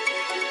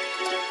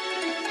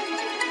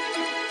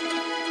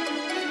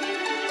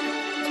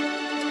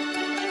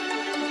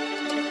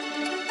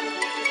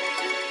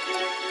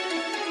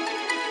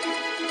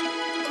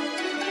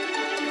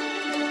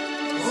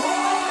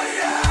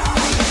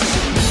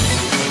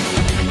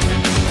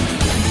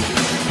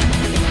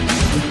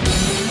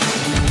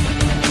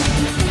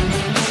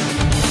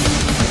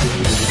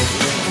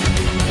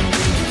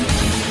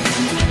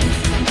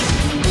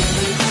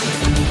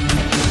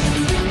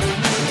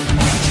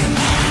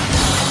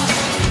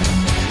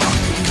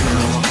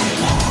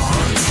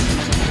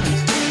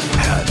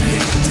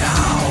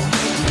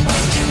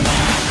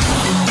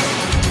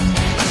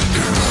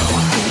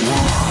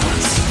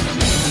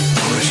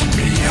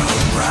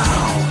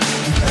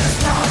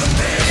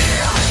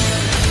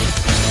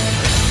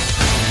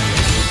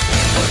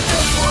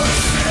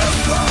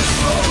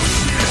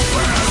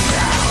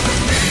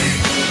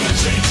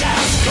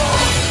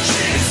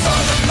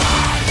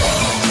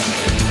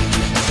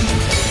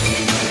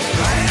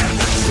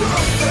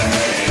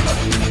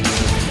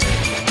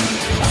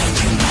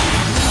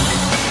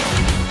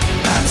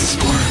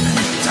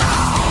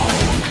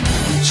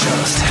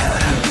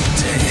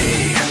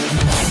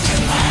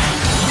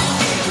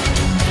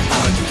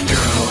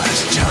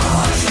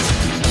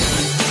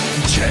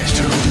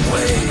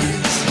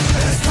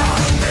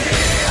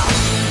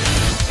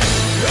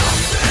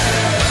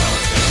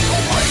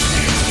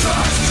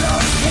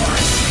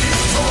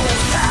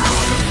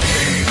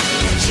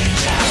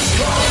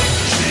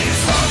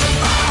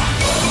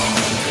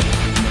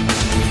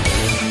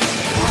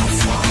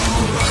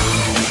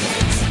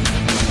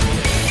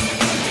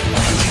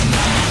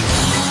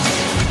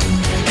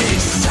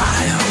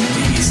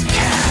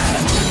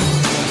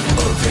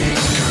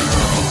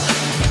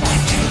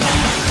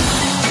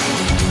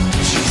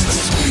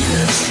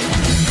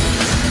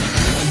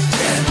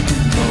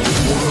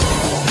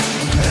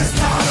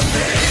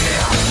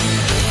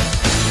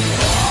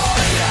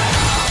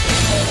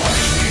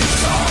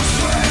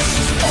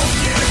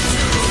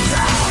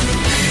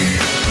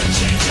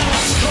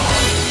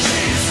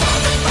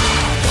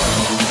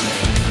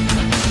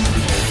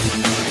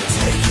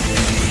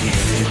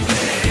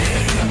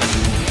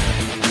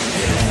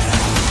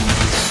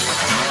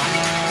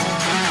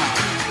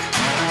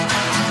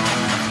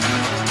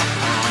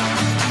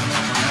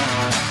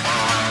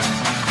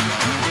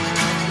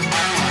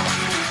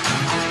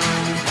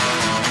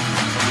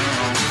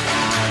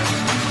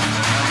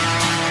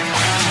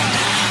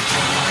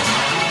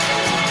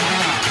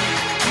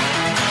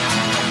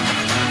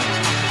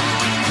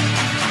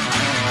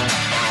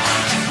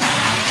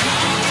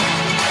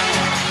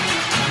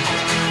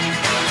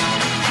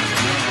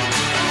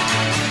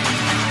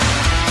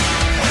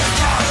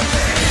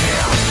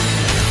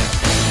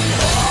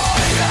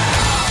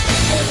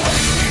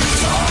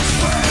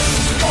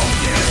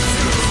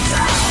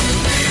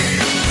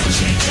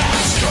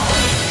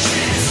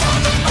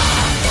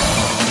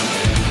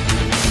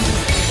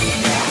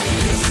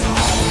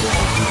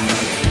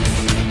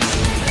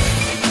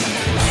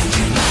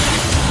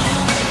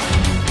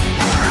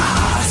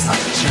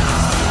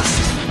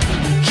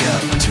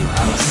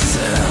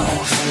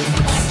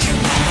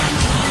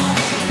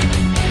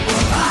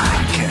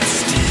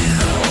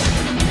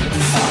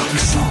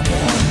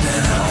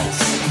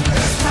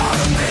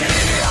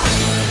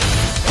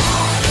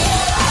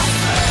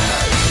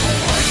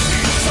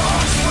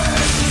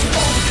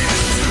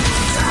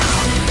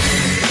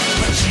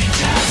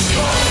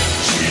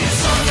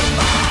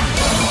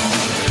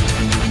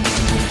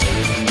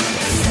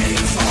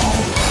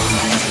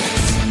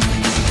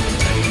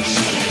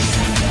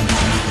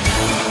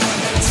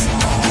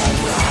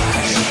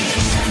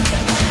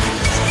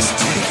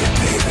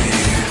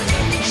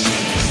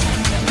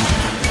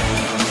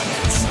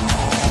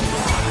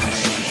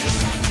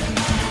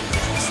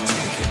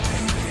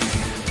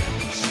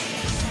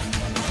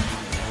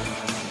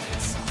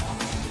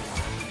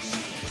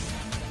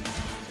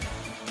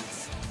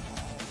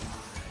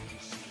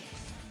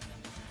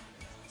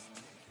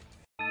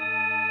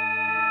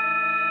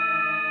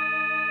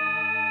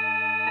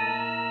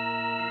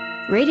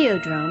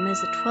 Radiodrome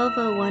is a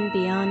 1201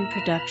 Beyond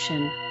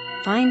production.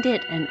 Find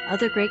it and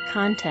other great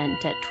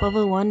content at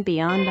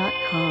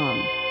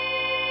 1201beyond.com.